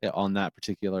on that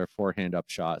particular forehand up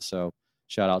shot. So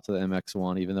shout out to the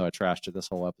MX1, even though I trashed it this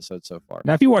whole episode so far.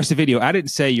 Now, if you watch the video, I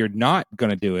didn't say you're not going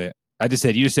to do it. I just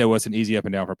said, you said it wasn't easy up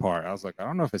and down for par. I was like, I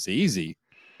don't know if it's easy.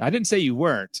 I didn't say you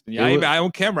weren't. I on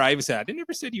camera, I even said, I didn't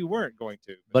ever said you weren't going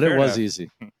to. But it was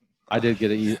easy. I did get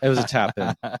it. It was a tap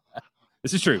in.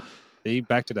 This is true. He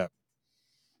backed it up.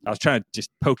 I was trying to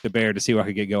just poke the bear to see what I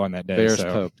could get going that day. Bear's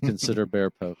poked. Consider bear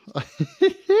poked.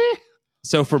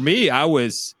 So for me, I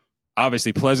was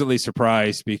obviously pleasantly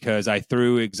surprised because I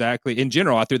threw exactly, in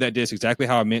general, I threw that disc exactly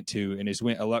how I meant to, and it just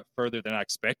went a lot further than I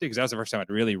expected because that was the first time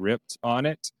I'd really ripped on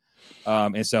it.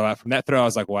 And so from that throw, I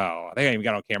was like, wow, I think I even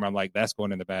got on camera. I'm like, that's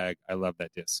going in the bag. I love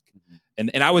that disc. Mm-hmm.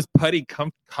 And I was putting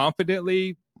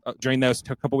confidently during those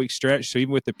couple weeks stretch. So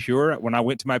even with the pure, when I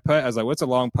went to my putt, I was like, what's a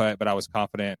long putt? But I was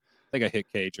confident. I think I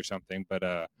hit cage or something, but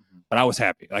I was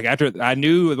happy. Like after I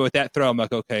knew with that throw, I'm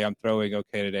like, okay, I'm throwing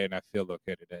okay today, and I feel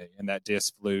okay today. And that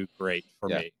disc flew great for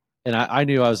me. And I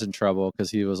knew I was in trouble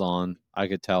because he was on. I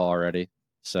could tell already.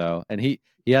 So, and he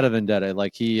had a vendetta.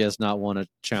 Like he has not won a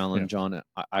challenge on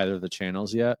either of the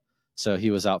channels yet. So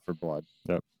he was out for blood.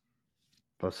 Yep.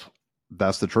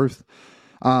 That's the truth.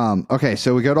 Okay,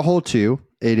 so we go to hole 2.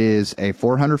 It is a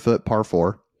 400-foot par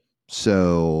 4.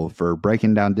 So for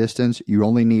breaking down distance, you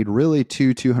only need really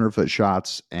 2 200-foot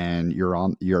shots, and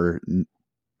you're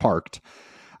parked.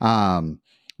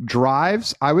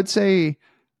 Drives, I would say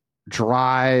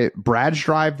Brad's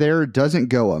drive there doesn't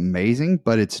go amazing,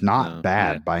 but it's not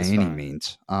bad by any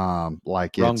means.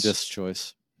 Like wrong disc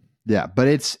choice. Yeah, but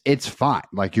it's fine.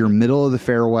 Like you're middle of the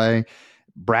fairway.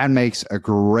 Brad makes a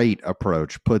great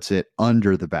approach, puts it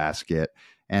under the basket,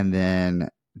 and then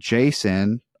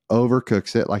Jason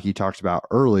overcooks it like he talked about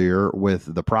earlier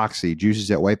with the proxy,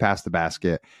 juices it way past the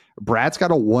basket. Brad's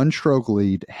got a 1-stroke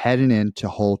lead heading into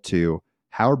hole 2.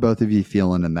 How are both of you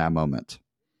feeling in that moment?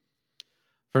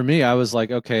 For me, I was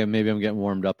like, okay, maybe I'm getting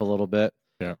warmed up a little bit.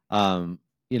 Yeah.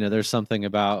 There's something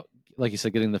about, like you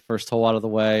said, getting the first hole out of the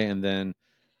way, and then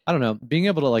I don't know, being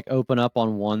able to like open up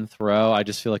on one throw. I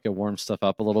just feel like it warms stuff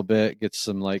up a little bit, gets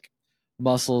some like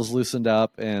muscles loosened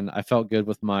up, and I felt good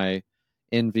with my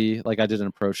Envy. Like I did an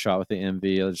approach shot with the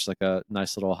Envy, just like a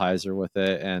nice little hyzer with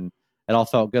it, and it all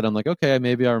felt good. I'm like, okay,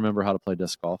 maybe I remember how to play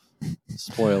disc golf.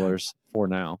 Spoilers for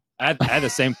now. I had the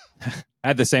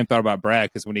same thought about Brad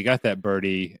because when he got that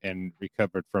birdie and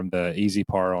recovered from the easy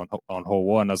par on hole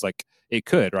 1, I was like, it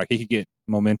could, right? He could get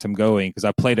momentum going because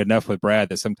I played enough with Brad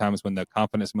that sometimes when the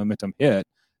confidence momentum hit,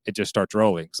 it just starts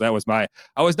rolling. So that was I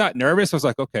was not nervous. I was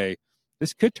like, okay,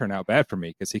 this could turn out bad for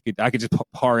me because I could just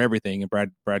par everything and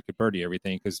Brad could birdie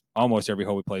everything because almost every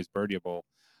hole we play is birdieable.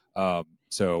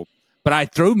 But I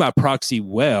threw my proxy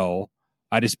well.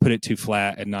 I just put it too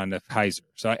flat and not enough hyzer.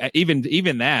 So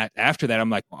even that, after that, I'm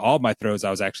like, all my throws I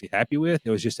was actually happy with. It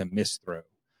was just a missed throw.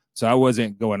 So I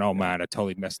wasn't going, oh, man, I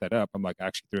totally messed that up. I'm like, I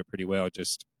actually threw it pretty well,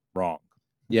 just wrong.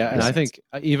 Yeah, and I think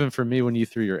even for me, when you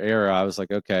threw your arrow, I was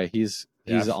like, okay, he's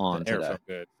on today. Arrow felt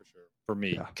good, for sure, for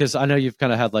me. Because I know you've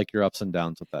kind of had like your ups and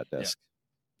downs with that disc.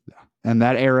 Yeah. And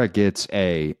that era gets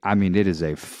it is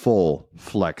a full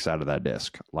flex out of that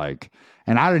disc. Like,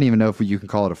 and I don't even know if you can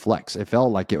call it a flex. It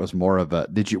felt like it was more of a,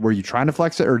 were you trying to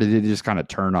flex it or did it just kind of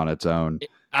turn on its own?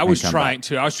 I was trying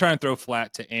to throw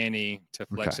flat to Annie to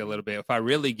flex it a little bit. If I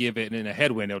really give it in a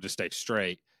headwind, it'll just stay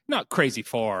straight. Not crazy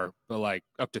far, but like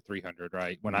up to 300,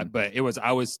 right?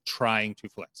 I was trying to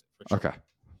flex it for sure. Okay.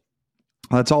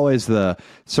 That's always the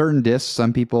certain discs.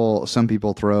 Some people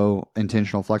throw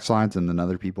intentional flex lines, and then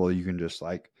other people you can just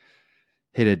like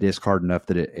hit a disc hard enough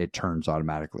that it turns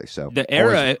automatically. So the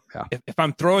era, if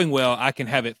I'm throwing well, I can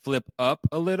have it flip up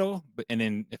a little, but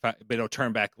it'll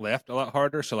turn back left a lot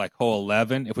harder. So like hole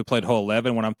 11, if we played hole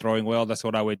 11 when I'm throwing well, that's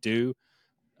what I would do.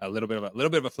 A little bit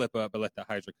of a flip up, but let the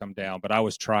hyzer come down. But I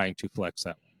was trying to flex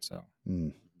that one. So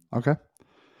okay.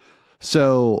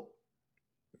 So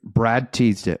Brad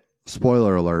teased it.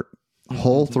 Spoiler alert.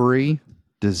 Hole 3,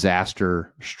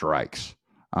 disaster strikes.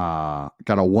 Got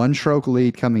a 1-stroke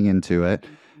lead coming into it.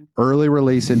 Early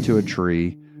release into a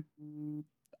tree.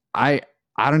 I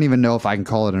I don't even know if I can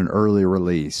call it an early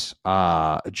release.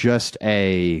 Just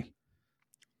I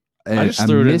just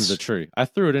threw it into the tree. I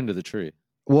threw it into the tree.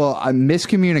 Well, a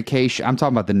miscommunication. I'm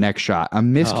talking about the next shot. A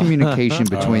miscommunication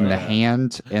between the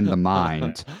hand and the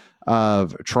mind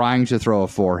of trying to throw a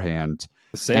forehand.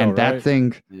 And that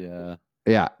thing,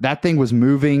 yeah, that thing was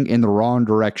moving in the wrong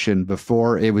direction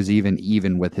before it was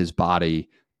even with his body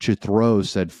to throw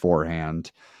said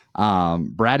forehand.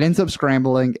 Brad ends up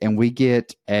scrambling, and we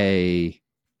get a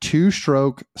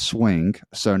 2-stroke swing.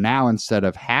 So now instead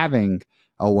of having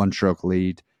a 1-stroke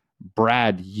lead,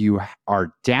 Brad, you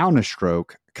are down a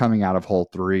stroke coming out of hole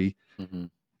 3. Mm-hmm.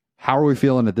 How are we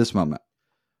feeling at this moment?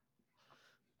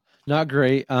 Not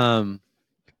great.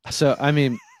 So, I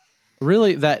mean,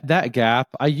 really that gap,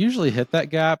 I usually hit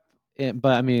that gap,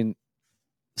 but I mean,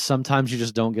 sometimes you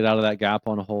just don't get out of that gap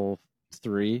on a hole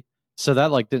 3. So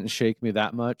that like didn't shake me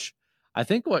that much. I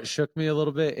think what shook me a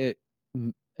little bit,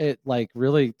 it like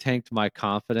really tanked my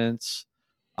confidence.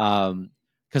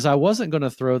 Because I wasn't going to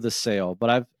throw the sail,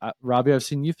 but Robbie, I've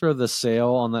seen you throw the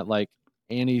sail on that like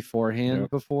Annie forehand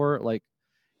before. Like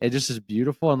it just is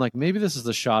beautiful. I'm like, maybe this is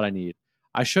the shot I need.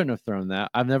 I shouldn't have thrown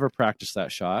that. I've never practiced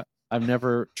that shot. I've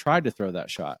never tried to throw that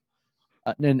shot.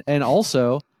 And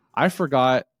also, I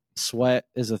forgot sweat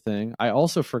is a thing. I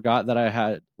also forgot that I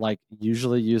had like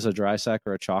usually use a dry sack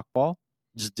or a chalk ball.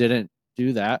 Just didn't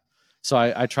do that. So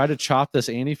I tried to chop this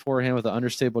Annie forehand with an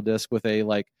understable disc with a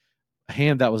like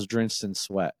hand that was drenched in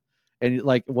sweat, and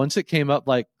like once it came up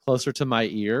like closer to my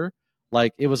ear,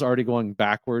 like it was already going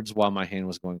backwards while my hand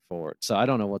was going forward. So I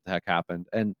don't know what the heck happened,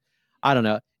 and I don't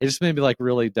know, it just made me like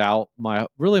really doubt my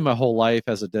whole life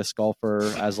as a disc golfer,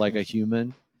 as like a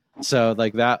human. So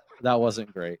like that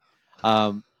wasn't great.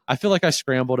 I feel like I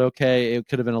scrambled okay. It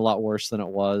could have been a lot worse than it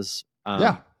was.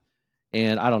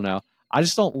 And I don't know, I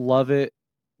just don't love it,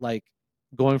 like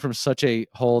going from such a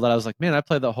hole that I was like, man, I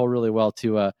played that hole really well,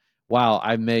 to wow,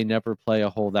 I may never play a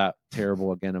hole that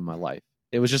terrible again in my life.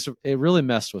 It really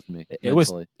messed with me. It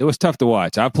was tough to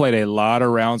watch. I played a lot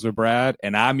of rounds with Brad,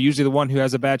 and I'm usually the one who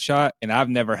has a bad shot, and I've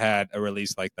never had a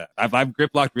release like that. I've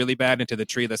grip locked really bad into the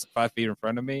tree that's 5 feet in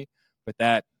front of me, but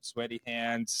that sweaty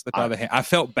hand slipped out of the hand. I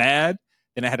felt bad.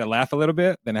 Then I had to laugh a little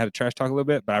bit. Then I had to trash talk a little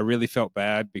bit, but I really felt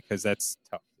bad because that's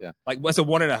tough. Yeah. Like, what's a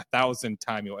 1 in 1,000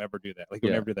 time you'll ever do that? Like,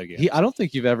 you'll never do that again. I don't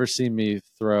think you've ever seen me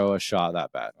throw a shot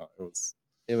that bad.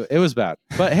 It was bad.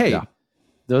 But hey,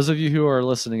 those of you who are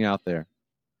listening out there,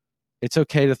 it's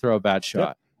okay to throw a bad shot.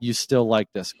 Yep. You still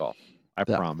like disc golf. I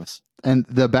promise. And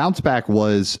the bounce back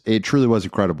it truly was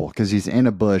incredible, because he's in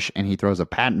a bush and he throws a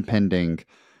patent pending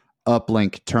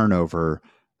uplink turnover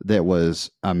that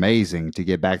was amazing to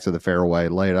get back to the fairway,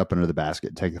 lay it up under the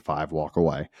basket, take the 5, walk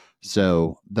away.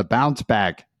 So the bounce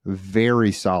back,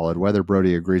 very solid. Whether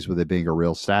Brody agrees with it being a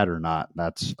real stat or not,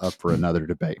 that's up for another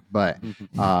debate. But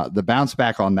the bounce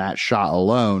back on that shot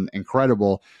alone,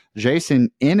 incredible.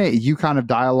 Jason, in it, you kind of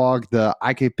dialogue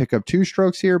I could pick up 2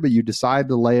 strokes here, but you decide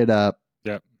to lay it up.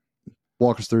 Yep.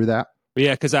 Walk us through that. But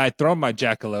yeah, because I had thrown my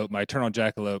turn on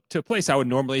jackalope to a place I would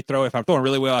normally throw. If I'm throwing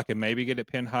really well, I could maybe get it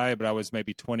pin high, but I was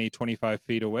maybe 20, 25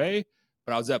 feet away.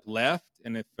 But I was up left,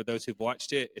 and for those who've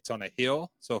watched it, it's on a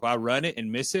hill. So if I run it and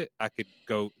miss it, I could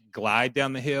go glide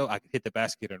down the hill. I could hit the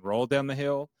basket and roll down the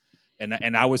hill.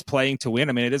 And I was playing to win.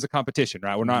 I mean, it is a competition,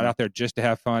 right? We're not out there just to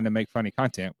have fun and make funny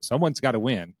content. Someone's got to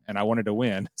win, and I wanted to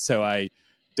win. So I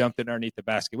dumped it underneath the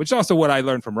basket, which is also what I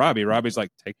learned from Robbie. Robbie's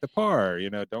like, take the par,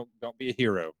 don't be a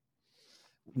hero.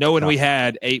 Knowing we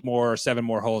had 8 more or 7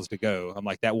 more holes to go, I'm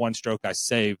like, that 1 stroke I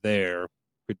saved there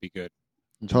could be good.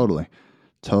 Totally.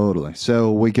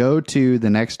 So we go to the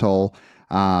next hole.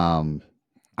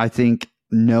 I think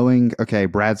knowing, okay,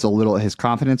 his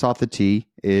confidence off the tee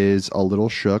is a little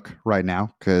shook right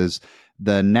now, because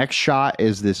the next shot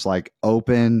is this like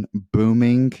open,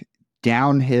 booming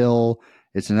downhill.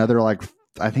 It's another like,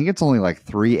 I think it's only like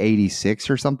 386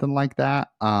 or something like that.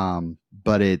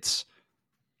 But it's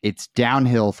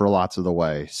downhill for lots of the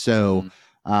way. So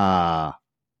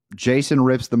Jason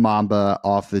rips the Mamba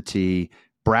off the tee.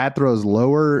 Brad throws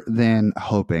lower than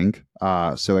hoping.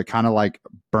 So it kind of like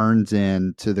burns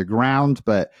into the ground.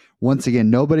 But once again,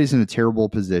 nobody's in a terrible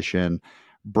position.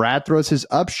 Brad throws his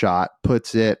upshot,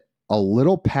 puts it a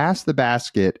little past the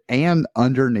basket and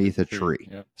underneath a tree.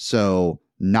 Yep. So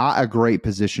not a great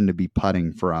position to be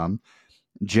putting from.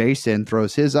 Jason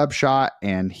throws his upshot,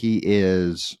 and he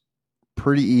is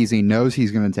pretty easy, knows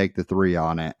he's going to take the 3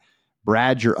 on it.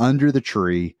 Brad, you're under the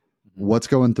tree. What's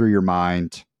going through your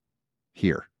mind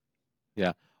here?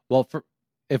 Yeah. Well,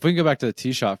 if we can go back to the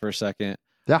tee shot for a second.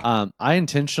 Yeah. I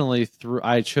intentionally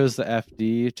I chose the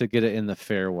FD to get it in the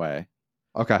fairway.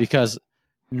 Okay. Because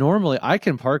normally I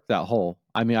can park that hole.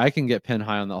 I mean, I can get pin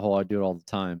high on the hole. I do it all the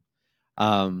time.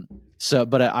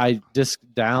 But I disc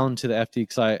down to the FT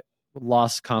because I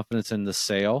lost confidence in the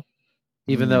sail,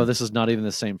 even though this is not even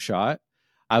the same shot.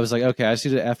 I was like, okay, I see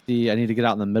the FD. I need to get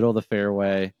out in the middle of the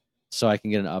fairway so I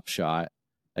can get an upshot.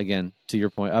 Again, to your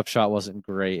point, upshot wasn't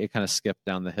great. It kind of skipped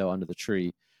down the hill under the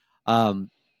tree. I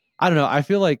don't know. I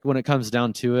feel like when it comes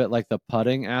down to it, like the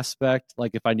putting aspect,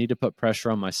 like if I need to put pressure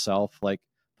on myself, like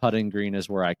putting green is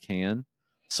where I can.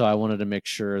 So I wanted to make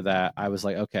sure that I was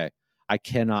like, okay, I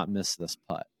cannot miss this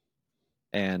putt.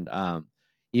 And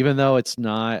even though it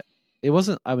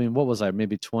wasn't, I mean, what was I?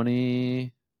 Maybe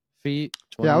 20 feet?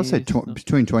 20, yeah, I would say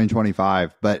between 20 and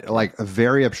 25, but like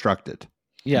very obstructed.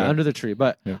 Yeah, under the tree.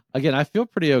 But again, I feel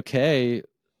pretty okay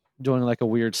doing like a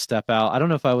weird step out. I don't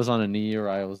know if I was on a knee or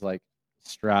I was like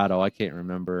straddle. I can't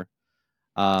remember.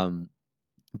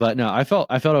 But no, I felt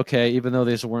okay, even though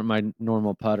these weren't my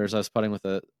normal putters. I was putting with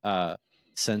a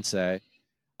Sensei.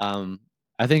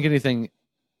 I think anything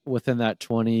within that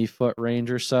 20-foot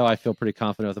range or so, I feel pretty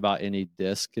confident with about any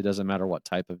disc. It doesn't matter what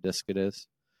type of disc it is.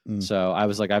 So I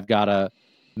was like, I've got to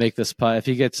make this putt. If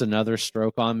he gets another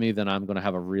stroke on me, then I'm going to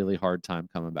have a really hard time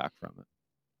coming back from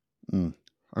it.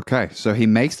 Okay, so he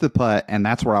makes the putt, and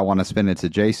that's where I want to spin it to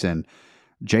Jason.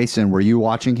 Jason, were you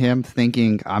watching him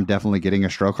thinking, I'm definitely getting a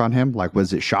stroke on him? Like,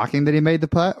 was it shocking that he made the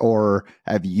putt, or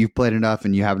have you played enough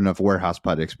and you have enough warehouse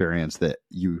putt experience that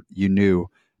you knew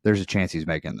there's a chance he's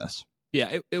making this?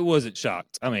 Yeah, it wasn't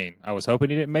shocked. I mean, I was hoping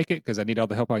he didn't make it because I need all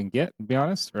the help I can get, to be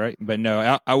honest, right? But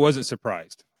no, I wasn't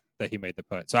surprised that he made the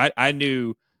putt. So I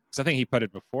knew, because I think he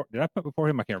putted before. Did I putt before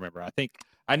him? I can't remember. I think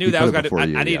I knew that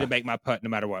I needed to make my putt no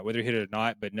matter what, whether he hit it or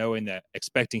not. But knowing that,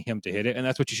 expecting him to hit it, and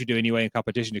that's what you should do anyway in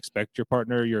competition. Expect your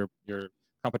partner, your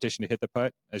competition to hit the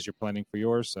putt as you're planning for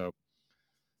yours. So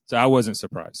I wasn't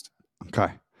surprised.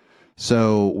 Okay.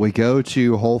 So we go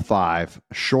to hole 5,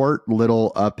 short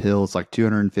little uphill. It's like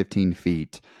 215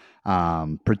 feet.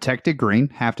 Protected green,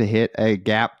 have to hit a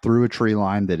gap through a tree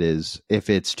line that is, if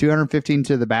it's 215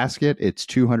 to the basket, it's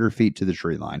 200 feet to the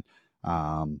tree line.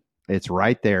 It's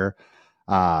right there.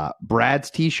 Brad's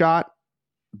tee shot,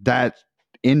 that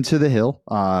into the hill,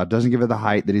 doesn't give it the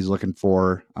height that he's looking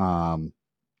for.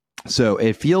 So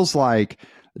it feels like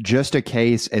just a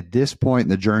case at this point in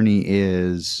the journey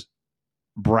is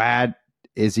Brad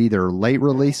is either late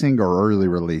releasing or early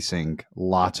releasing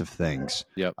lots of things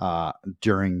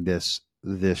during this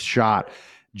shot.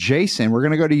 Jason, we're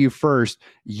going to go to you first.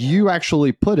 You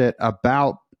actually put it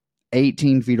about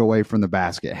 18 feet away from the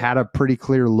basket, had a pretty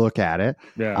clear look at it.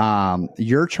 Yeah.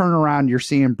 Your turnaround, you're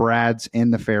seeing Brad's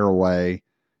in the fairway.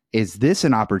 Is this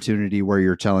an opportunity where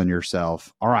you're telling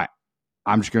yourself, all right,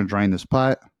 I'm just going to drain this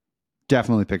putt?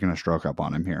 Definitely picking a stroke up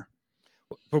on him here.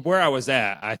 From where I was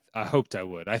at, I hoped I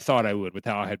would. I thought I would with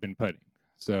how I had been putting.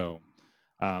 So,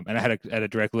 and I had a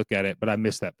direct look at it, but I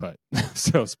missed that putt.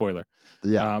 So, spoiler.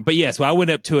 Yeah. But yeah, so I went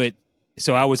up to it.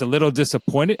 So I was a little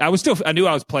disappointed. I knew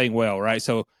I was playing well, right?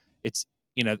 So it's,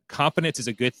 confidence is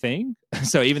a good thing.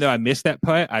 So even though I missed that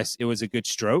putt, it was a good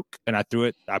stroke, and I threw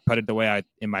it. I putted the way I,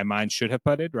 in my mind, should have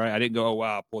putted, right? I didn't go, oh,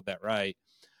 wow, I pulled that right.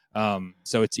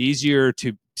 So it's easier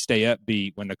to stay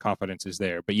upbeat when the confidence is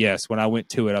there. But yes, when I went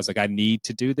to it, I was like, I need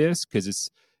to do this because it's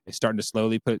starting to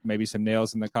slowly put maybe some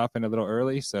nails in the coffin a little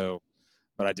early. So,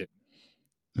 but I didn't.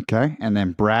 Okay. And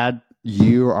then Brad,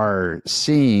 you are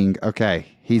seeing, okay,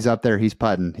 he's up there. He's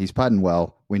putting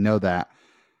well. We know that.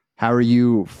 How are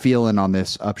you feeling on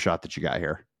this upshot that you got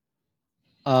here?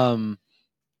 Do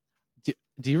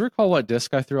you recall what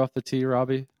disc I threw off the tee,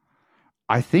 Robbie?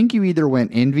 I think you either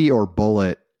went Envy or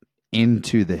Bullet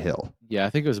into the hill. Yeah, I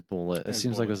think it was Bullet. It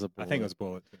seems like it was a Bullet. I think it was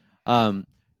Bullet.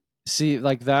 See,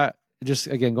 like that, just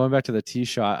again, going back to the tee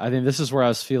shot, I think this is where I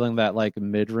was feeling that like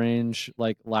mid-range,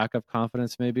 like lack of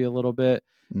confidence maybe a little bit,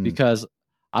 because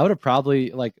I would have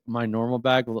probably, like my normal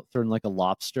bag, thrown like a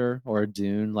lobster or a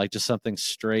dune, like just something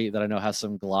straight that I know has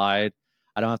some glide.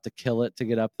 I don't have to kill it to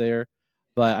get up there.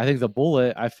 But I think the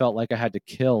Bullet, I felt like I had to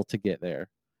kill to get there.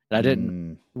 And I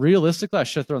didn't. Realistically, I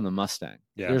should have thrown the Mustang.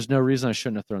 Yeah. There's no reason I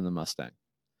shouldn't have thrown the Mustang.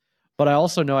 But I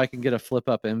also know I can get a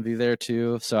flip-up Envy there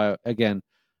too. So, again,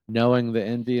 knowing the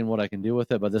Envy and what I can do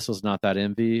with it, but this was not that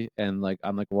Envy. And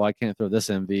I'm like, well, I can't throw this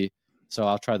Envy. So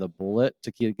I'll try the Bullet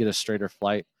to get a straighter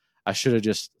flight. I should have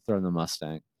just thrown the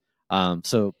Mustang.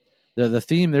 So the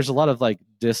theme, there's a lot of like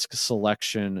disc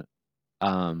selection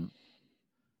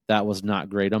that was not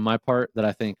great on my part that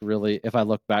I think really, if I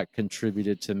look back,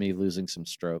 contributed to me losing some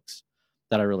strokes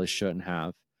that I really shouldn't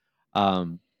have.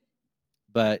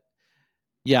 But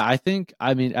yeah,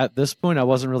 I mean, at this point, I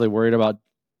wasn't really worried about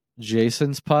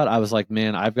Jason's putt. I was like,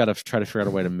 man, I've got to try to figure out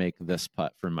a way to make this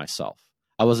putt for myself.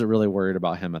 I wasn't really worried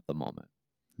about him at the moment.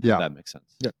 Yeah. If that makes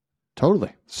sense. Yeah.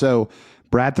 Totally. So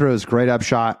Brad throws great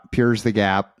upshot, pures the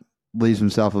gap, leaves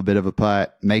himself a bit of a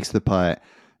putt, makes the putt.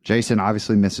 Jason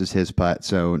obviously misses his putt,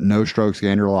 so no strokes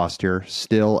gained or lost here.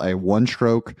 Still a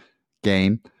 1-stroke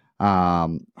game.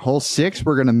 Hole 6,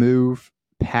 we're going to move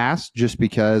past just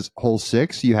because hole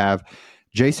 6, you have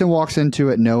Jason walks into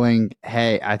it knowing,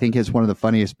 hey, I think it's one of the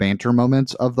funniest banter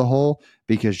moments of the hole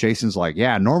because Jason's like,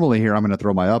 yeah, normally here I'm going to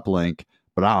throw my uplink,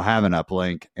 but I don't have an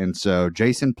uplink. And so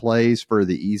Jason plays for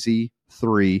the easy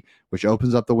 3, which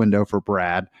opens up the window for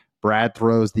Brad. Brad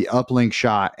throws the uplink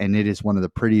shot, and it is one of the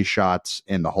prettiest shots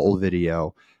in the whole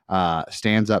video.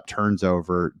 Stands up, turns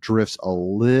over, drifts a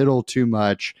little too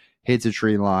much, hits a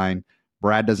tree line.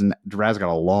 Brad's got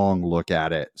a long look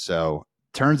at it. So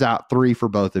turns out 3 for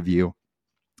both of you.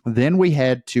 Then we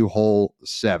head to hole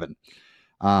 7.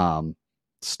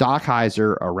 Stock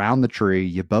hyzer around the tree.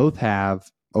 You both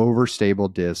have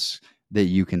overstable discs that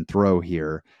you can throw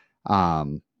here.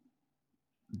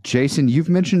 Jason, you've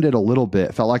mentioned it a little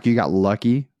bit. Felt like you got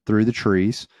lucky through the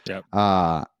trees. Yep.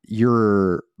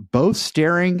 You're both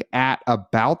staring at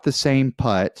about the same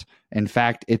putt. In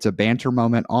fact, it's a banter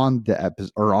moment on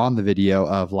the video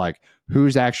of like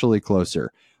who's actually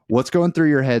closer. What's going through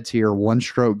your heads here?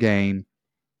 1-stroke game.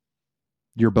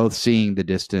 You're both seeing the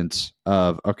distance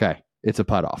of okay, it's a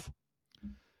putt off.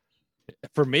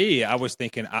 For me, I was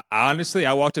thinking. Honestly,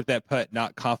 I walked up that putt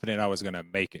not confident I was going to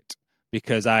make it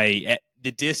because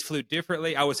the disc flew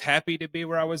differently. I was happy to be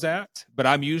where I was at, but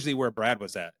I'm usually where Brad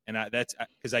was at. And that's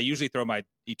because I usually throw my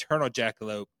eternal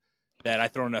jackalope that I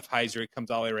throw enough hyzer, it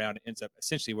comes all the way around and ends up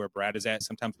essentially where Brad is at,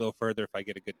 sometimes a little further if I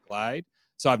get a good glide.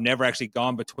 So I've never actually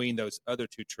gone between those other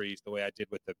 2 trees the way I did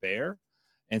with the bear.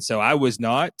 And so I was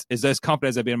not as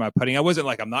confident as I've been in my putting. I wasn't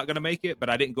like, I'm not going to make it, but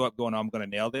I didn't go up going, oh, I'm going to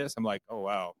nail this. I'm like, oh,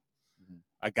 wow.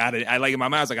 I got it. I like in my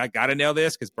mind, I was like, I got to nail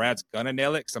this because Brad's going to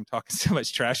nail it because I'm talking so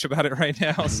much trash about it right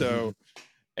now. So,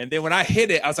 and then when I hit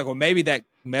it, I was like, well, maybe that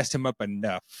messed him up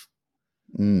enough.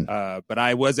 But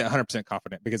I wasn't 100%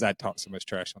 confident because I talked so much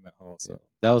trash on that hole. So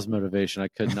that was motivation.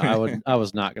 I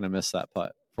was not going to miss that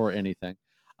putt for anything.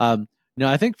 No,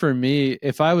 I think for me,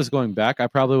 if I was going back, I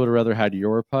probably would have rather had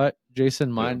your putt, Jason.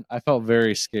 Mine, I felt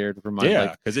very scared for mine.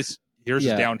 Yeah, because yours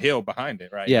is downhill behind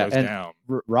it, right? Yeah, it goes and down.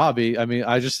 Robbie, I mean,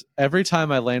 every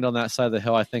time I land on that side of the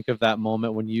hill, I think of that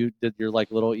moment when you did your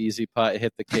like little easy putt,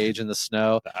 hit the cage in the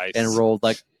snow, the ice. and rolled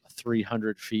like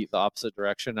 300 feet the opposite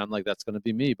direction. I'm like, that's going to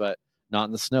be me, but not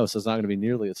in the snow, so it's not going to be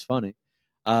nearly as funny.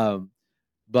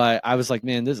 But I was like,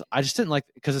 man, I just didn't like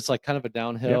because it's like kind of a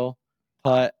downhill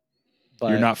putt. But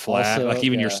you're not flat. Also, like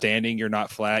even you're standing, you're not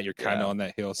flat. You're kind of on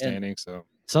that hill standing. And so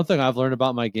something I've learned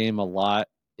about my game a lot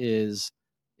is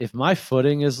if my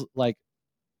footing is like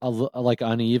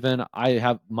uneven, I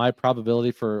have my probability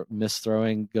for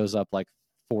misthrowing goes up like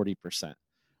 40%.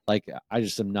 Like I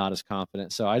just am not as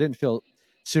confident. So I didn't feel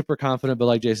super confident, but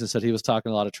like Jason said, he was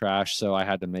talking a lot of trash, so I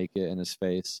had to make it in his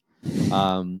face.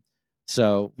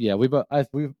 So yeah, we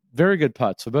very good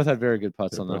putts. We both had very good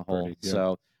putts on that hole.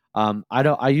 So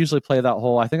I usually play that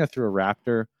hole. I think I threw a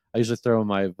Raptor. I usually throw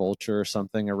my Vulture or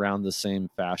something around the same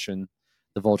fashion.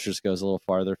 The Vulture just goes a little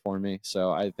farther for me.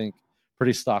 So I think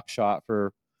pretty stock shot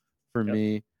for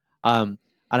me. And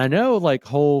I know like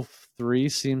hole 3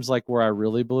 seems like where I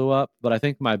really blew up, but I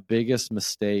think my biggest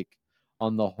mistake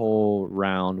on the whole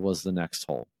round was the next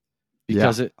hole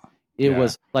because it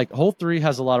was like hole 3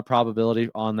 has a lot of probability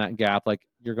on that gap. Like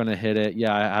you're going to hit it.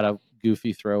 Yeah. I had a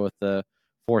goofy throw with the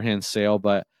forehand sail,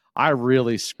 but I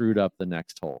really screwed up the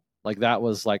next hole. Like that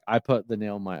was like, I put the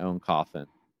nail in my own coffin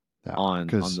on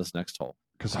this next hole.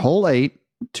 Because hole 8,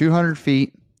 200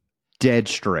 feet, dead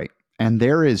straight. And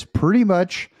there is pretty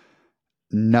much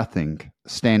nothing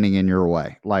standing in your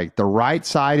way. Like the right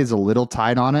side is a little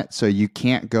tight on it, so you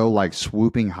can't go like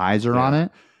swooping hyzer on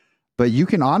it. But you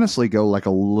can honestly go like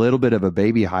a little bit of a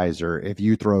baby hyzer if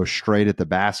you throw straight at the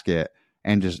basket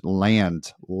and just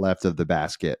land left of the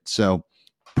basket. So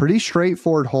pretty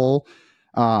straightforward hole.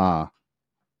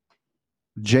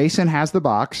 Jason has the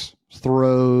box,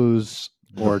 throws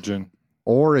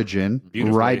Origin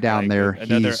Beautiful, right down there.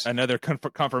 Another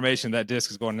confirmation that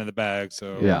disc is going in the bag.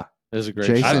 So yeah, it was a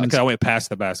great shot. I went past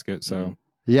the basket. So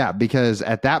yeah, because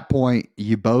at that point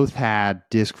you both had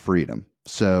disc freedom.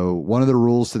 So one of the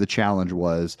rules to the challenge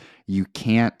was you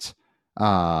can't.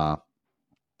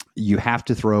 You have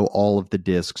to throw all of the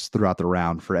discs throughout the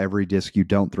round. For every disc you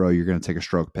don't throw, you're going to take a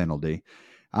stroke penalty.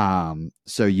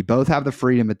 So you both have the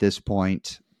freedom at this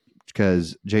point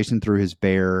because Jason threw his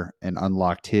bear and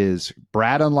unlocked his.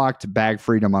 Brad unlocked bag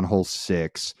freedom on hole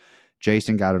 6.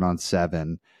 Jason got it on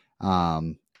 7.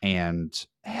 And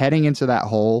heading into that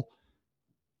hole,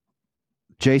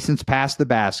 Jason's past the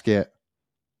basket.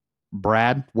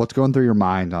 Brad, what's going through your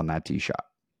mind on that tee shot?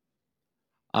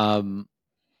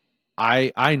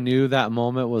 I knew that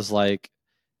moment was like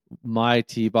my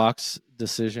tee box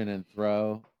decision and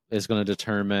throw is going to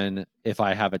determine if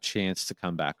I have a chance to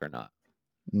come back or not.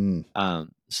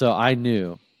 So I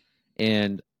knew,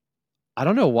 and I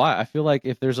don't know why. I feel like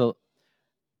if there's a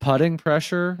putting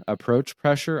pressure, approach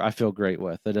pressure, I feel great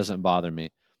with. It doesn't bother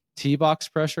me. Tee box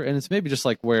pressure, and it's maybe just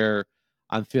like where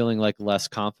I'm feeling like less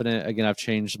confident. Again, I've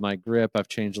changed my grip. I've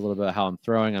changed a little bit how I'm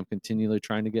throwing. I'm continually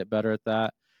trying to get better at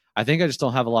that. I think I just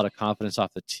don't have a lot of confidence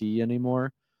off the tee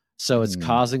anymore. So it's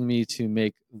causing me to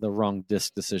make the wrong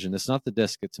disc decision. It's not the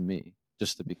disc, it's me,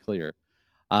 just to be clear.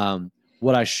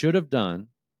 What I should have done,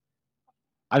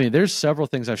 I mean, there's several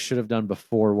things I should have done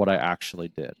before what I actually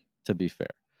did, to be fair.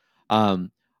 I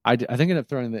think I ended up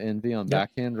throwing the envy on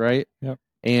backhand, right? Yep.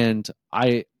 And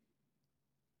I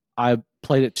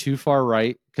played it too far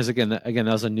right because again, that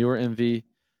was a newer envy.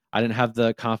 I didn't have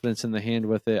the confidence in the hand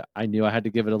with it. I knew I had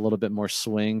to give it a little bit more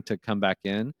swing to come back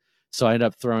in. So I ended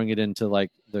up throwing it into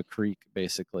like the creek,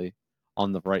 basically,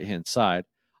 on the right-hand side.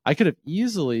 I could have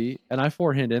easily, and I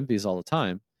forehand envies all the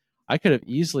time, I could have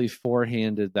easily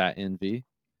forehanded that envy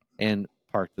and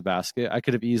parked the basket. I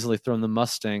could have easily thrown the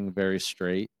Mustang very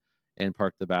straight and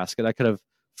parked the basket. I could have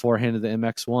forehanded the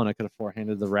MX-1. I could have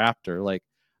forehanded the Raptor. Like,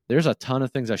 there's a ton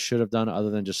of things I should have done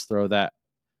other than just throw that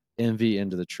envy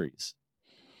into the trees.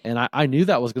 And I knew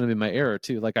that was going to be my error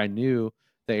too. Like, I knew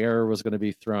the error was going to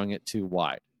be throwing it too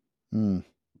wide.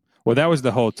 Well, that was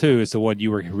the hole too. Is the one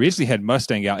you were originally had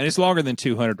Mustang out, and it's longer than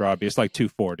 200, Robbie. It's like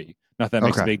 240. Not that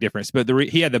makes a big difference, but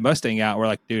he had the Mustang out. We're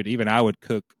like, dude, even I would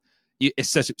cook.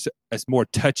 It's more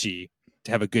touchy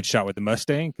to have a good shot with the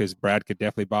Mustang because Brad could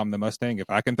definitely bomb the Mustang. If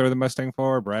I can throw the Mustang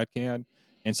forward, Brad can.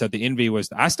 And so the envy was.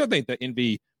 I still think the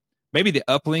envy, maybe the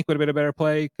uplink would have been a better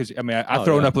play because I mean I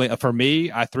throw an uplink. For me,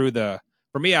 I threw the.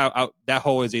 For me, that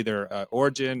hole is either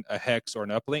origin, a hex, or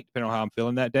an uplink, depending on how I'm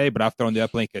feeling that day. But I've thrown the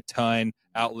uplink a ton,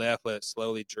 out left, let it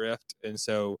slowly drift. And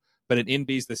so, but an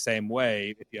envy's the same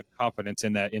way if you have confidence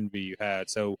in that envy you had.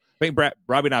 So I think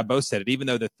Robbie and I both said it, even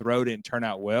though the throw didn't turn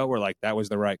out well, we're like, that was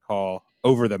the right call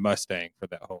over the Mustang for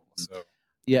that hole. So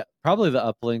yeah, probably the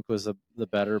uplink was the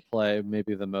better play,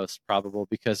 maybe the most probable,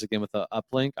 because again, with the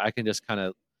uplink, I can just kind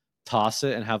of toss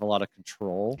it and have a lot of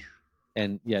control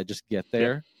and just get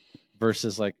there. Yep.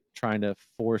 Versus like trying to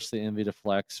force the envy to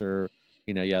flex or,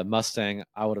 Mustang,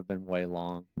 I would have been way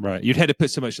long. Right. You'd had to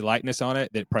put so much lightness on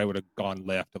it that it probably would have gone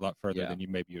left a lot further than you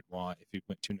maybe you'd want if you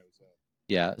went 2 nose up.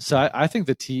 Yeah. So I think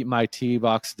my tee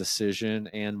box decision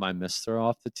and my misthrow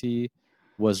off the tee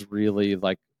was really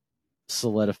like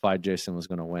solidified Jason was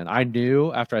going to win. I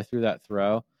knew after I threw that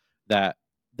throw that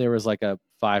there was like a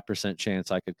 5%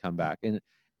 chance I could come back. And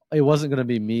it wasn't going to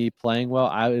be me playing well.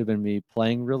 I would have been me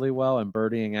playing really well and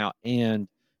birdieing out and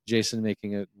Jason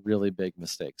making a really big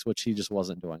mistakes, which he just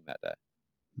wasn't doing that day.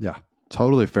 Yeah,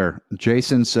 totally fair.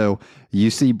 Jason, so you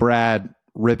see Brad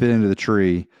rip it into the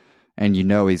tree and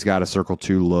he's got a circle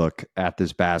 2 look at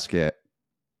this basket.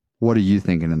 What are you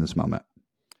thinking in this moment?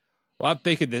 Well, I'm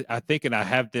thinking I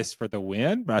have this for the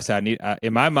win, but I said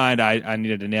in my mind I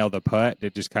needed to nail the putt to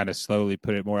just kind of slowly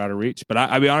put it more out of reach. But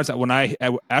I'll be honest,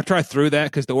 after I threw that,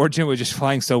 because the origin was just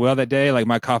flying so well that day, like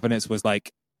my confidence was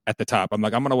like at the top. I'm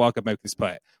like, I'm going to walk up and make this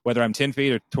putt, whether I'm 10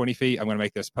 feet or 20 feet, I'm going to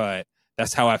make this putt.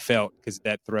 That's how I felt because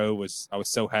that throw I was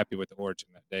so happy with the origin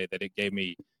that day that it gave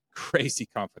me crazy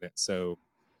confidence. So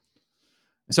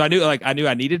I knew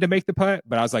I needed to make the putt,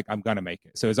 but I was like, I'm going to make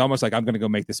it. So it's almost like I'm going to go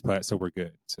make this putt. So we're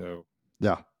good. So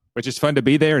yeah, which is fun to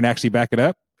be there and actually back it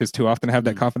up because too often I have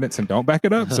that confidence and don't back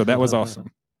it up. So that was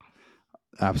awesome.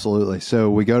 Absolutely.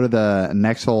 So we go to the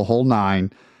next hole, hole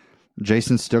 9.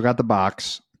 Jason still got the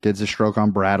box, gets a stroke on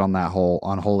Brad on that hole,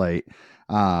 on hole 8,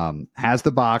 has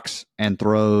the box and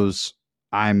throws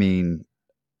a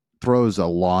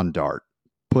lawn dart,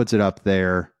 puts it up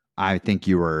there. I think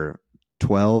you were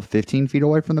 12, 15 feet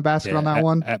away from the basket on that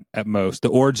one? At most. The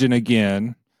origin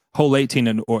again, hole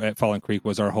 18 at Fallen Creek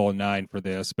was our hole 9 for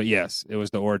this. But yes, it was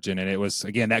the origin. And it was,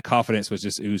 again, that confidence was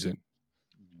just oozing.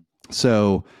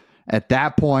 So at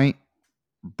that point,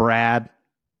 Brad,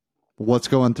 what's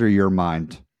going through your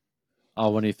mind? Oh,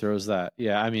 when he throws that.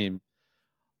 Yeah, I mean,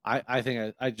 I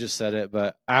think I just said it,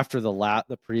 but after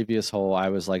the previous hole, I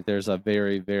was like, there's a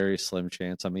very, very slim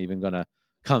chance I'm even going to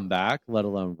come back, let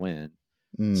alone win.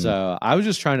 So I was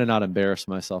just trying to not embarrass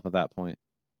myself at that point,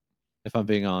 if I'm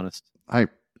being honest.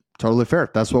 Totally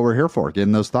fair. That's what we're here for,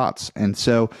 getting those thoughts. And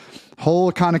so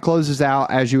hole kind of closes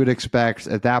out as you would expect.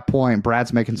 At that point,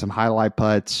 Brad's making some highlight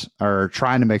putts, or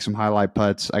trying to make some highlight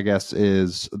putts, I guess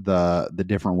is the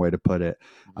different way to put it.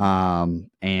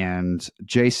 And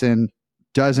Jason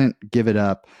doesn't give it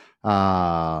up.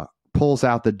 pulls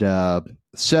out the dub.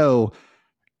 So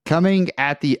coming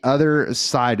at the other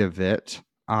side of it,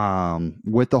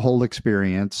 with the whole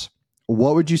experience,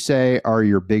 what would you say are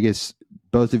your biggest,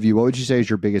 both of you, what would you say is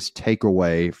your biggest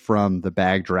takeaway from the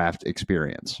bag draft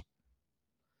experience?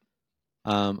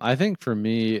 I think for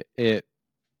me, it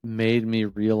made me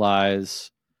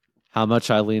realize how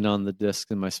much I lean on the disc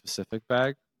in my specific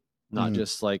bag, not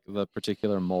just like the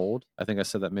particular mold. I think I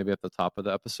said that maybe at the top of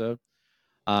the episode.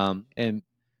 And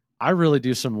I really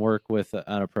do some work with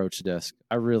an approach disc.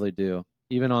 I really do.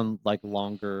 Even on like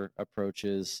longer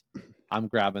approaches, I'm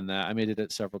grabbing that. I made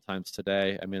it several times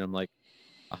today. I mean, I'm like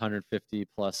 150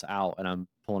 plus out and I'm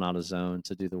pulling out a zone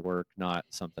to do the work, not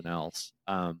something else.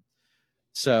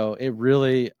 So it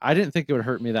really, I didn't think it would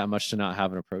hurt me that much to not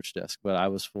have an approach disc, but I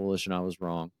was foolish and I was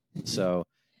wrong. So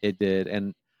it did.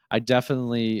 And I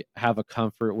definitely have a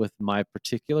comfort with my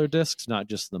particular discs, not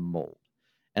just the mold.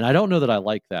 And I don't know that I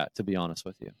like that, to be honest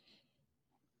with you.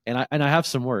 And I have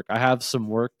some work. I have some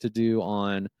work to do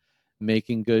on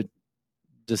making good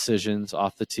decisions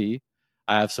off the tee.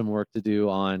 I have some work to do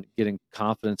on getting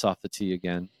confidence off the tee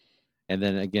again. And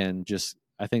then again,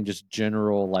 I think just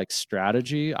general like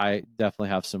strategy, I definitely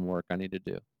have some work I need to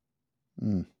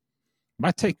do.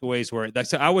 My takeaways were that,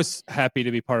 so I was happy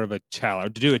to be part of a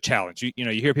challenge, to do a challenge. You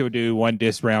hear people do 1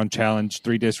 disc round challenge,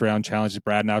 3 disc round challenges.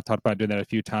 Brad and I have talked about doing that a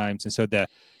few times. And so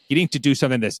getting to do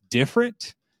something that's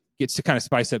different gets to kind of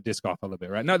spice up disc golf a little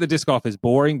bit, right? Not that disc golf is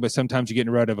boring, but sometimes you get in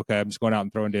a rut of, okay, I'm just going out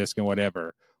and throwing disc and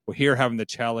whatever. Well, here having the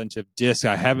challenge of disc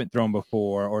I haven't thrown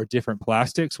before or different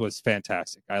plastics was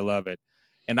fantastic. I love it.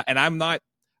 And I'm not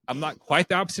quite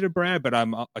the opposite of Brad, but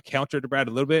I'm a counter to Brad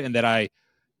a little bit in that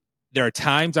there are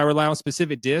times I rely on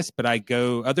specific discs, but I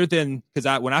go other than,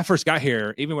 because when I first got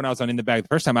here, even when I was on In the Bag the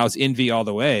first time, I was NV all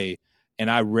the way, and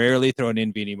I rarely throw an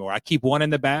NV anymore. I keep one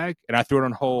in the bag, and I threw it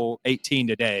on hole 18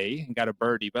 today and got a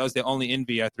birdie, but that was the only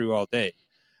NV I threw all day.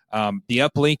 The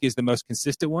uplink is the most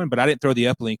consistent one, but I didn't throw the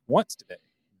uplink once today.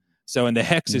 So, and the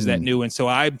Hex is that new one. So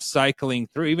I'm cycling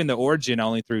through, even the Origin I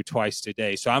only threw twice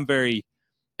today. So I'm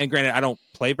and granted, I don't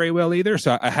play very well either.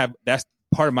 So that's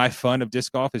part of my fun of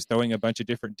disc golf is throwing a bunch of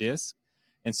different discs.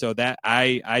 And so that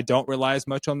I don't rely as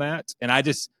much on that. And I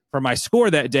just, for my score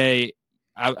that day,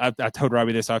 I told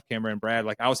Robbie this off camera and Brad,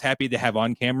 like I was happy to have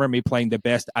on camera me playing the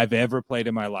best I've ever played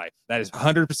in my life. That is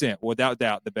 100%, without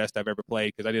doubt, the best I've ever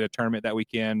played, because I did a tournament that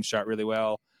weekend, shot really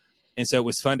well. And so it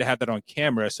was fun to have that on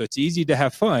camera. So it's easy to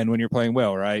have fun when you're playing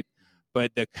well, right?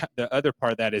 But the other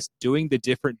part of that is doing the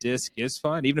different disc is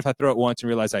fun. Even if I throw it once and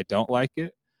realize I don't like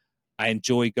it, I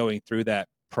enjoy going through that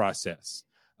process.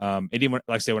 And even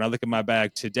like I say, when I look at my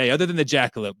bag today, other than the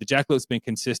jackalope's been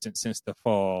consistent since the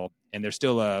fall, and there's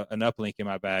still an uplink in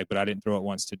my bag, but I didn't throw it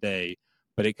once today.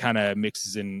 But it kind of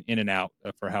mixes in and out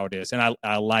for how it is, and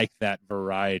I like that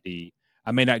variety.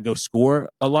 I may not go score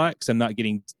a lot because I'm not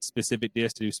getting specific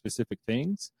discs to do specific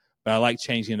things, but I like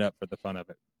changing it up for the fun of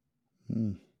it.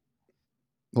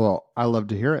 Well, I love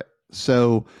to hear it.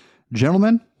 So,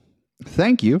 gentlemen,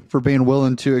 thank you for being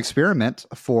willing to experiment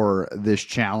for this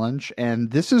challenge. And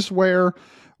this is where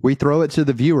we throw it to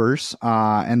the viewers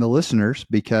and the listeners,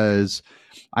 because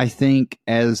I think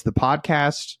as the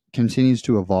podcast continues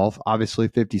to evolve, obviously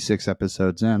 56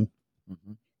 episodes in,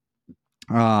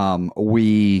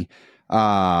 we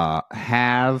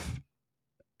have,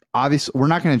 obviously, we're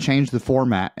not going to change the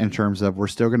format in terms of, we're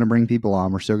still going to bring people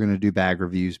on. We're still going to do bag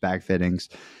reviews, bag fittings,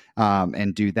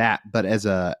 and do that. But as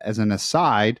an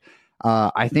aside,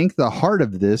 I think the heart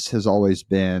of this has always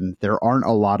been, there aren't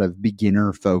a lot of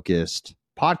beginner focused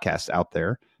podcasts out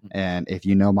there. And if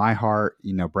you know my heart,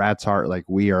 you know Brad's heart, like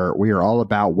we are all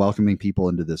about welcoming people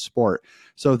into this sport.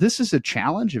 So this is a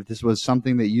challenge. If this was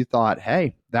something that you thought,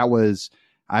 hey,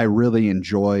 I really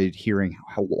enjoyed hearing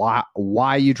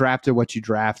why you drafted what you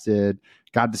drafted,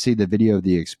 got to see the video of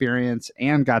the experience,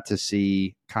 and got to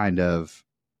see kind of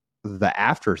the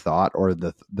afterthought or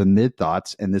the mid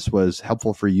thoughts, and this was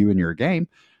helpful for you in your game,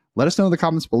 let us know in the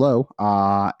comments below,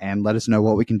 and let us know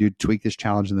what we can do to tweak this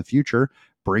challenge in the future.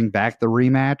 Bring back the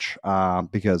rematch,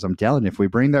 because I'm telling you, if we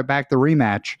bring back the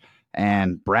rematch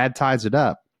and Brad ties it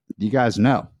up, you guys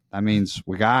know that means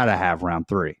we gotta have round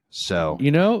 3. So,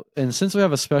 and since we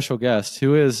have a special guest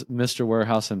who is Mr.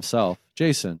 Warehouse himself,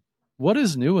 Jason, what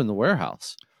is new in the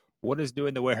warehouse? What is new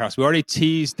in the warehouse? We already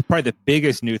teased probably the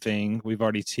biggest new thing we've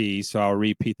already teased, so I'll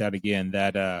repeat that again.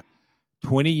 That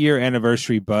 20-year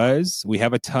anniversary buzz. We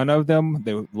have a ton of them.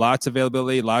 There lots of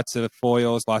availability, lots of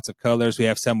foils, lots of colors. We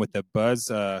have some with the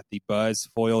buzz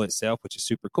foil itself, which is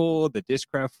super cool. The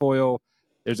Discraft foil,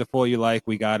 there's a foil you like,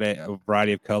 we got a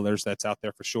variety of colors that's out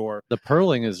there for sure. The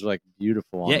purling is like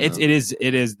beautiful. Yeah, it is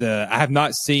the I have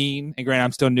not seen, and granted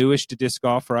I'm still newish to disc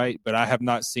golf, right? But I have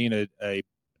not seen a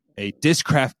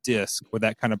Discraft disc with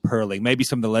that kind of purling. Maybe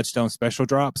some of the Ledgestone special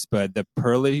drops, but the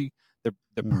pearly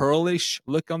the pearlish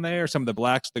look on there, some of the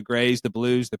blacks, the grays, the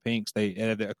blues, the pinks, they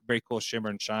have a very cool shimmer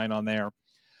and shine on there.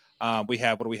 We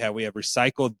have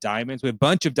recycled diamonds. We have a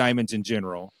bunch of diamonds in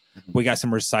general. We got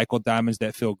some recycled diamonds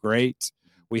that feel great.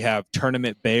 We have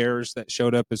tournament bears that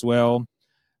showed up as well.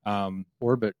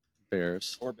 Orbit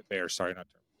bears. Sorry, not tournament.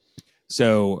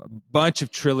 So a bunch of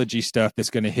Trilogy stuff that's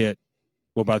going to hit.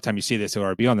 Well, by the time you see this, it'll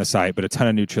already be on the site, but a ton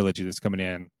of new Trilogy that's coming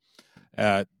in.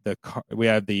 We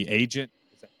have the agent.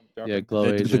 Glow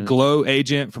Agent. The Glow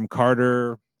Agent from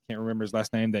Carter. Can't remember his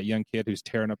last name. That young kid who's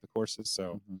tearing up the courses.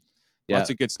 So lots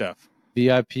of good stuff.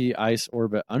 VIP Ice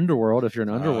Orbit Underworld. If you're an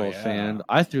Underworld fan,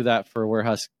 I threw that for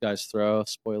Warehouse Guys Throw.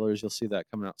 Spoilers, you'll see that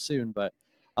coming out soon. But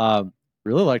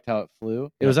really liked how it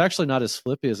flew. It was actually not as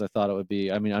flippy as I thought it would be.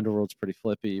 I mean, Underworld's pretty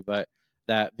flippy, but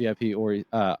that VIP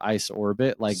Ice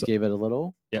Orbit gave it a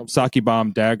little. Yeah, Sake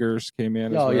Bomb daggers came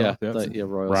in. Oh as well. yeah,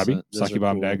 Royal Robbie. Sake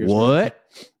Bomb cool. daggers. What?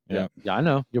 Yeah, I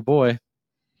know your boy.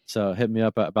 So hit me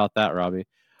up about that, Robbie.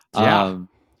 Yeah.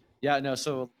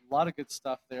 So a lot of good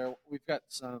stuff there. We've got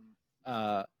some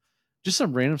just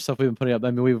some random stuff we've been putting up.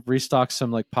 I mean, we've restocked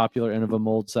some like popular Innova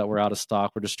molds that were out of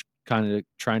stock. We're just kind of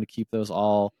trying to keep those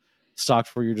all stocked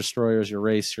for your destroyers, your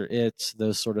race, your its,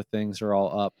 those sort of things are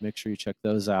all up. Make sure you check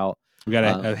those out. We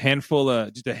got a handful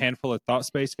of Thought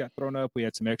Space got thrown up. We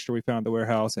had some extra we found at the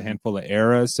warehouse, a handful of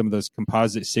eras, some of those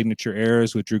composite signature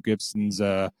eras with Drew Gibson's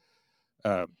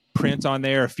print on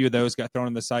there. A few of those got thrown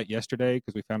on the site yesterday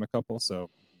because we found a couple. So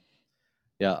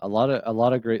yeah, a lot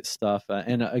of great stuff.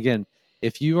 And again,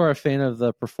 if you are a fan of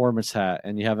the performance hat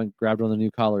and you haven't grabbed one of the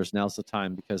new collars, now's the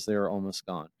time because they are almost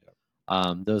gone.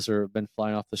 Those have been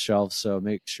flying off the shelves. So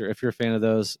make sure if you're a fan of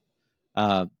those,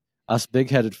 us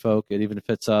big-headed folk, it even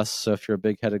fits us. So if you're a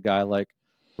big-headed guy like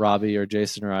Robbie or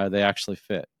Jason or I, they actually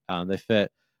fit. They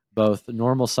fit both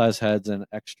normal size heads and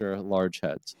extra large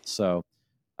heads. So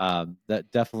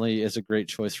that definitely is a great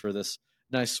choice for this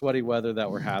nice sweaty weather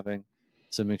that we're having.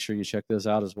 So make sure you check those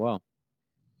out as well.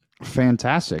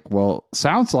 Fantastic. Well,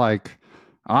 sounds like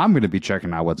I'm going to be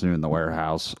checking out what's new in the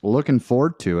warehouse. Looking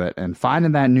forward to it and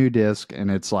finding that new disc.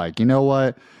 And it's like, you know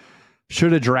what?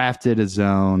 Should have drafted a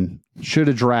Zone, should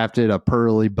have drafted a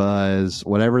Pearly Buzz,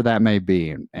 whatever that may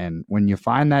be. And when you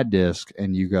find that disc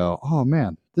and you go, oh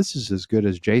man, this is as good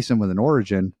as Jason with an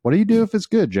Origin. What do you do if it's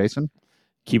good, Jason?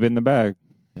 Keep it in the bag.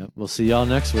 Yep. We'll see y'all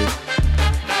next week.